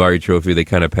the Lombardi Trophy, they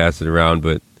kind of pass it around,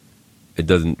 but it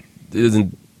doesn't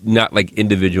not like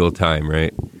individual time,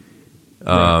 right?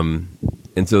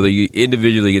 And so they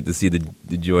individually get to see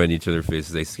the joy in each other's faces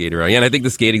as they skate around. Yeah, and I think the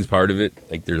skating's part of it.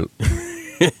 Like they're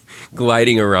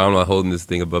gliding around while holding this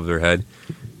thing above their head.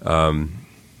 And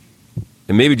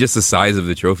maybe just the size of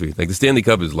the trophy. Like the Stanley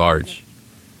Cup is large.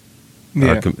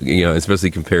 Yeah.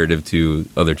 Especially comparative to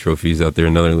other trophies out there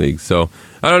in other leagues. So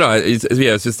I don't know.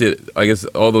 It's just I guess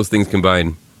all those things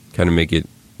combined kind of make it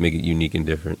unique and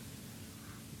different.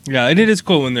 Yeah, and it is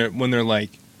cool when they're like,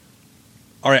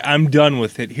 all right, I'm done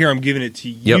with it. Here, I'm giving it to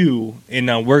you, and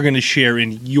now we're going to share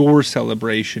in your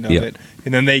celebration of it.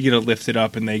 And then they get to lift it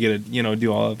up, and they get to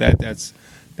do all of that. That's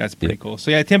pretty cool.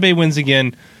 So yeah, Tampa Bay wins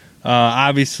again.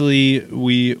 Obviously,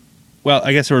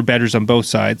 I guess there were bettors on both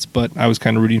sides, but I was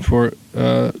kind of rooting for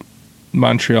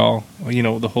Montreal.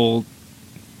 The whole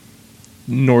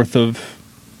north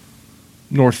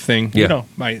thing. Yeah.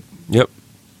 Yep.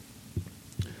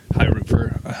 I root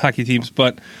for hockey teams,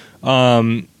 but.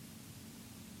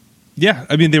 Yeah,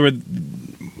 I mean, they were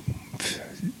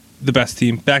the best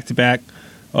team, back-to-back.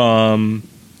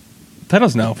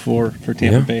 Titles now for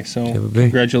Tampa Bay, so Tampa Bay.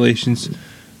 Congratulations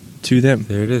to them.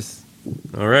 There it is.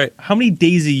 All right. How many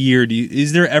days a year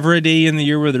is there ever a day in the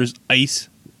year where there's ice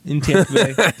in Tampa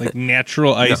Bay? Like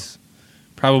natural ice? No.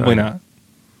 Probably not.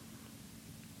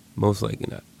 Most likely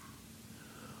not.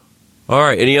 All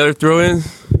right, any other throw-ins?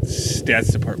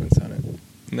 Stats department's on it.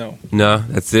 No,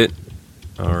 that's it.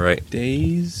 All right.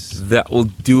 Days. That will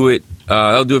do it.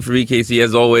 That'll do it for me, Casey.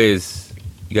 As always,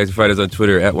 you guys can find us on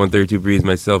Twitter at 132breeze,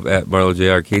 myself at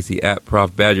MarloJR, Casey at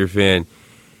Prof Badger Fan.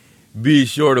 Be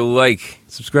sure to like,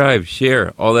 subscribe,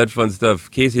 share, all that fun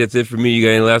stuff. Casey, that's it for me. You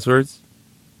got any last words?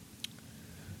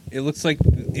 It looks like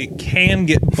it can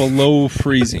get below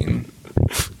freezing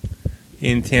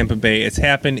in Tampa Bay. It's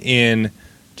happened in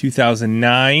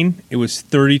 2009. It was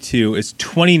 32. It's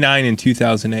 29 in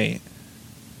 2008.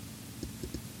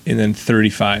 And then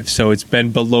 35. So it's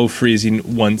been below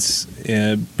freezing once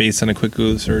based on a quick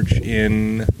Google search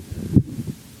in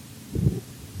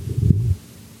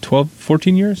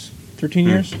 14 years? 13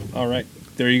 years? All right.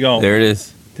 There you go. There it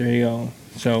is. There you go.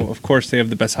 So, of course, they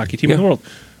have the best hockey team in the world.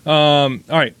 All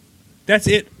right. That's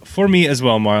it for me as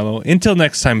well, Marlo. Until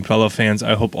next time, fellow fans,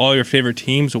 I hope all your favorite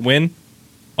teams win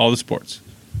all the sports.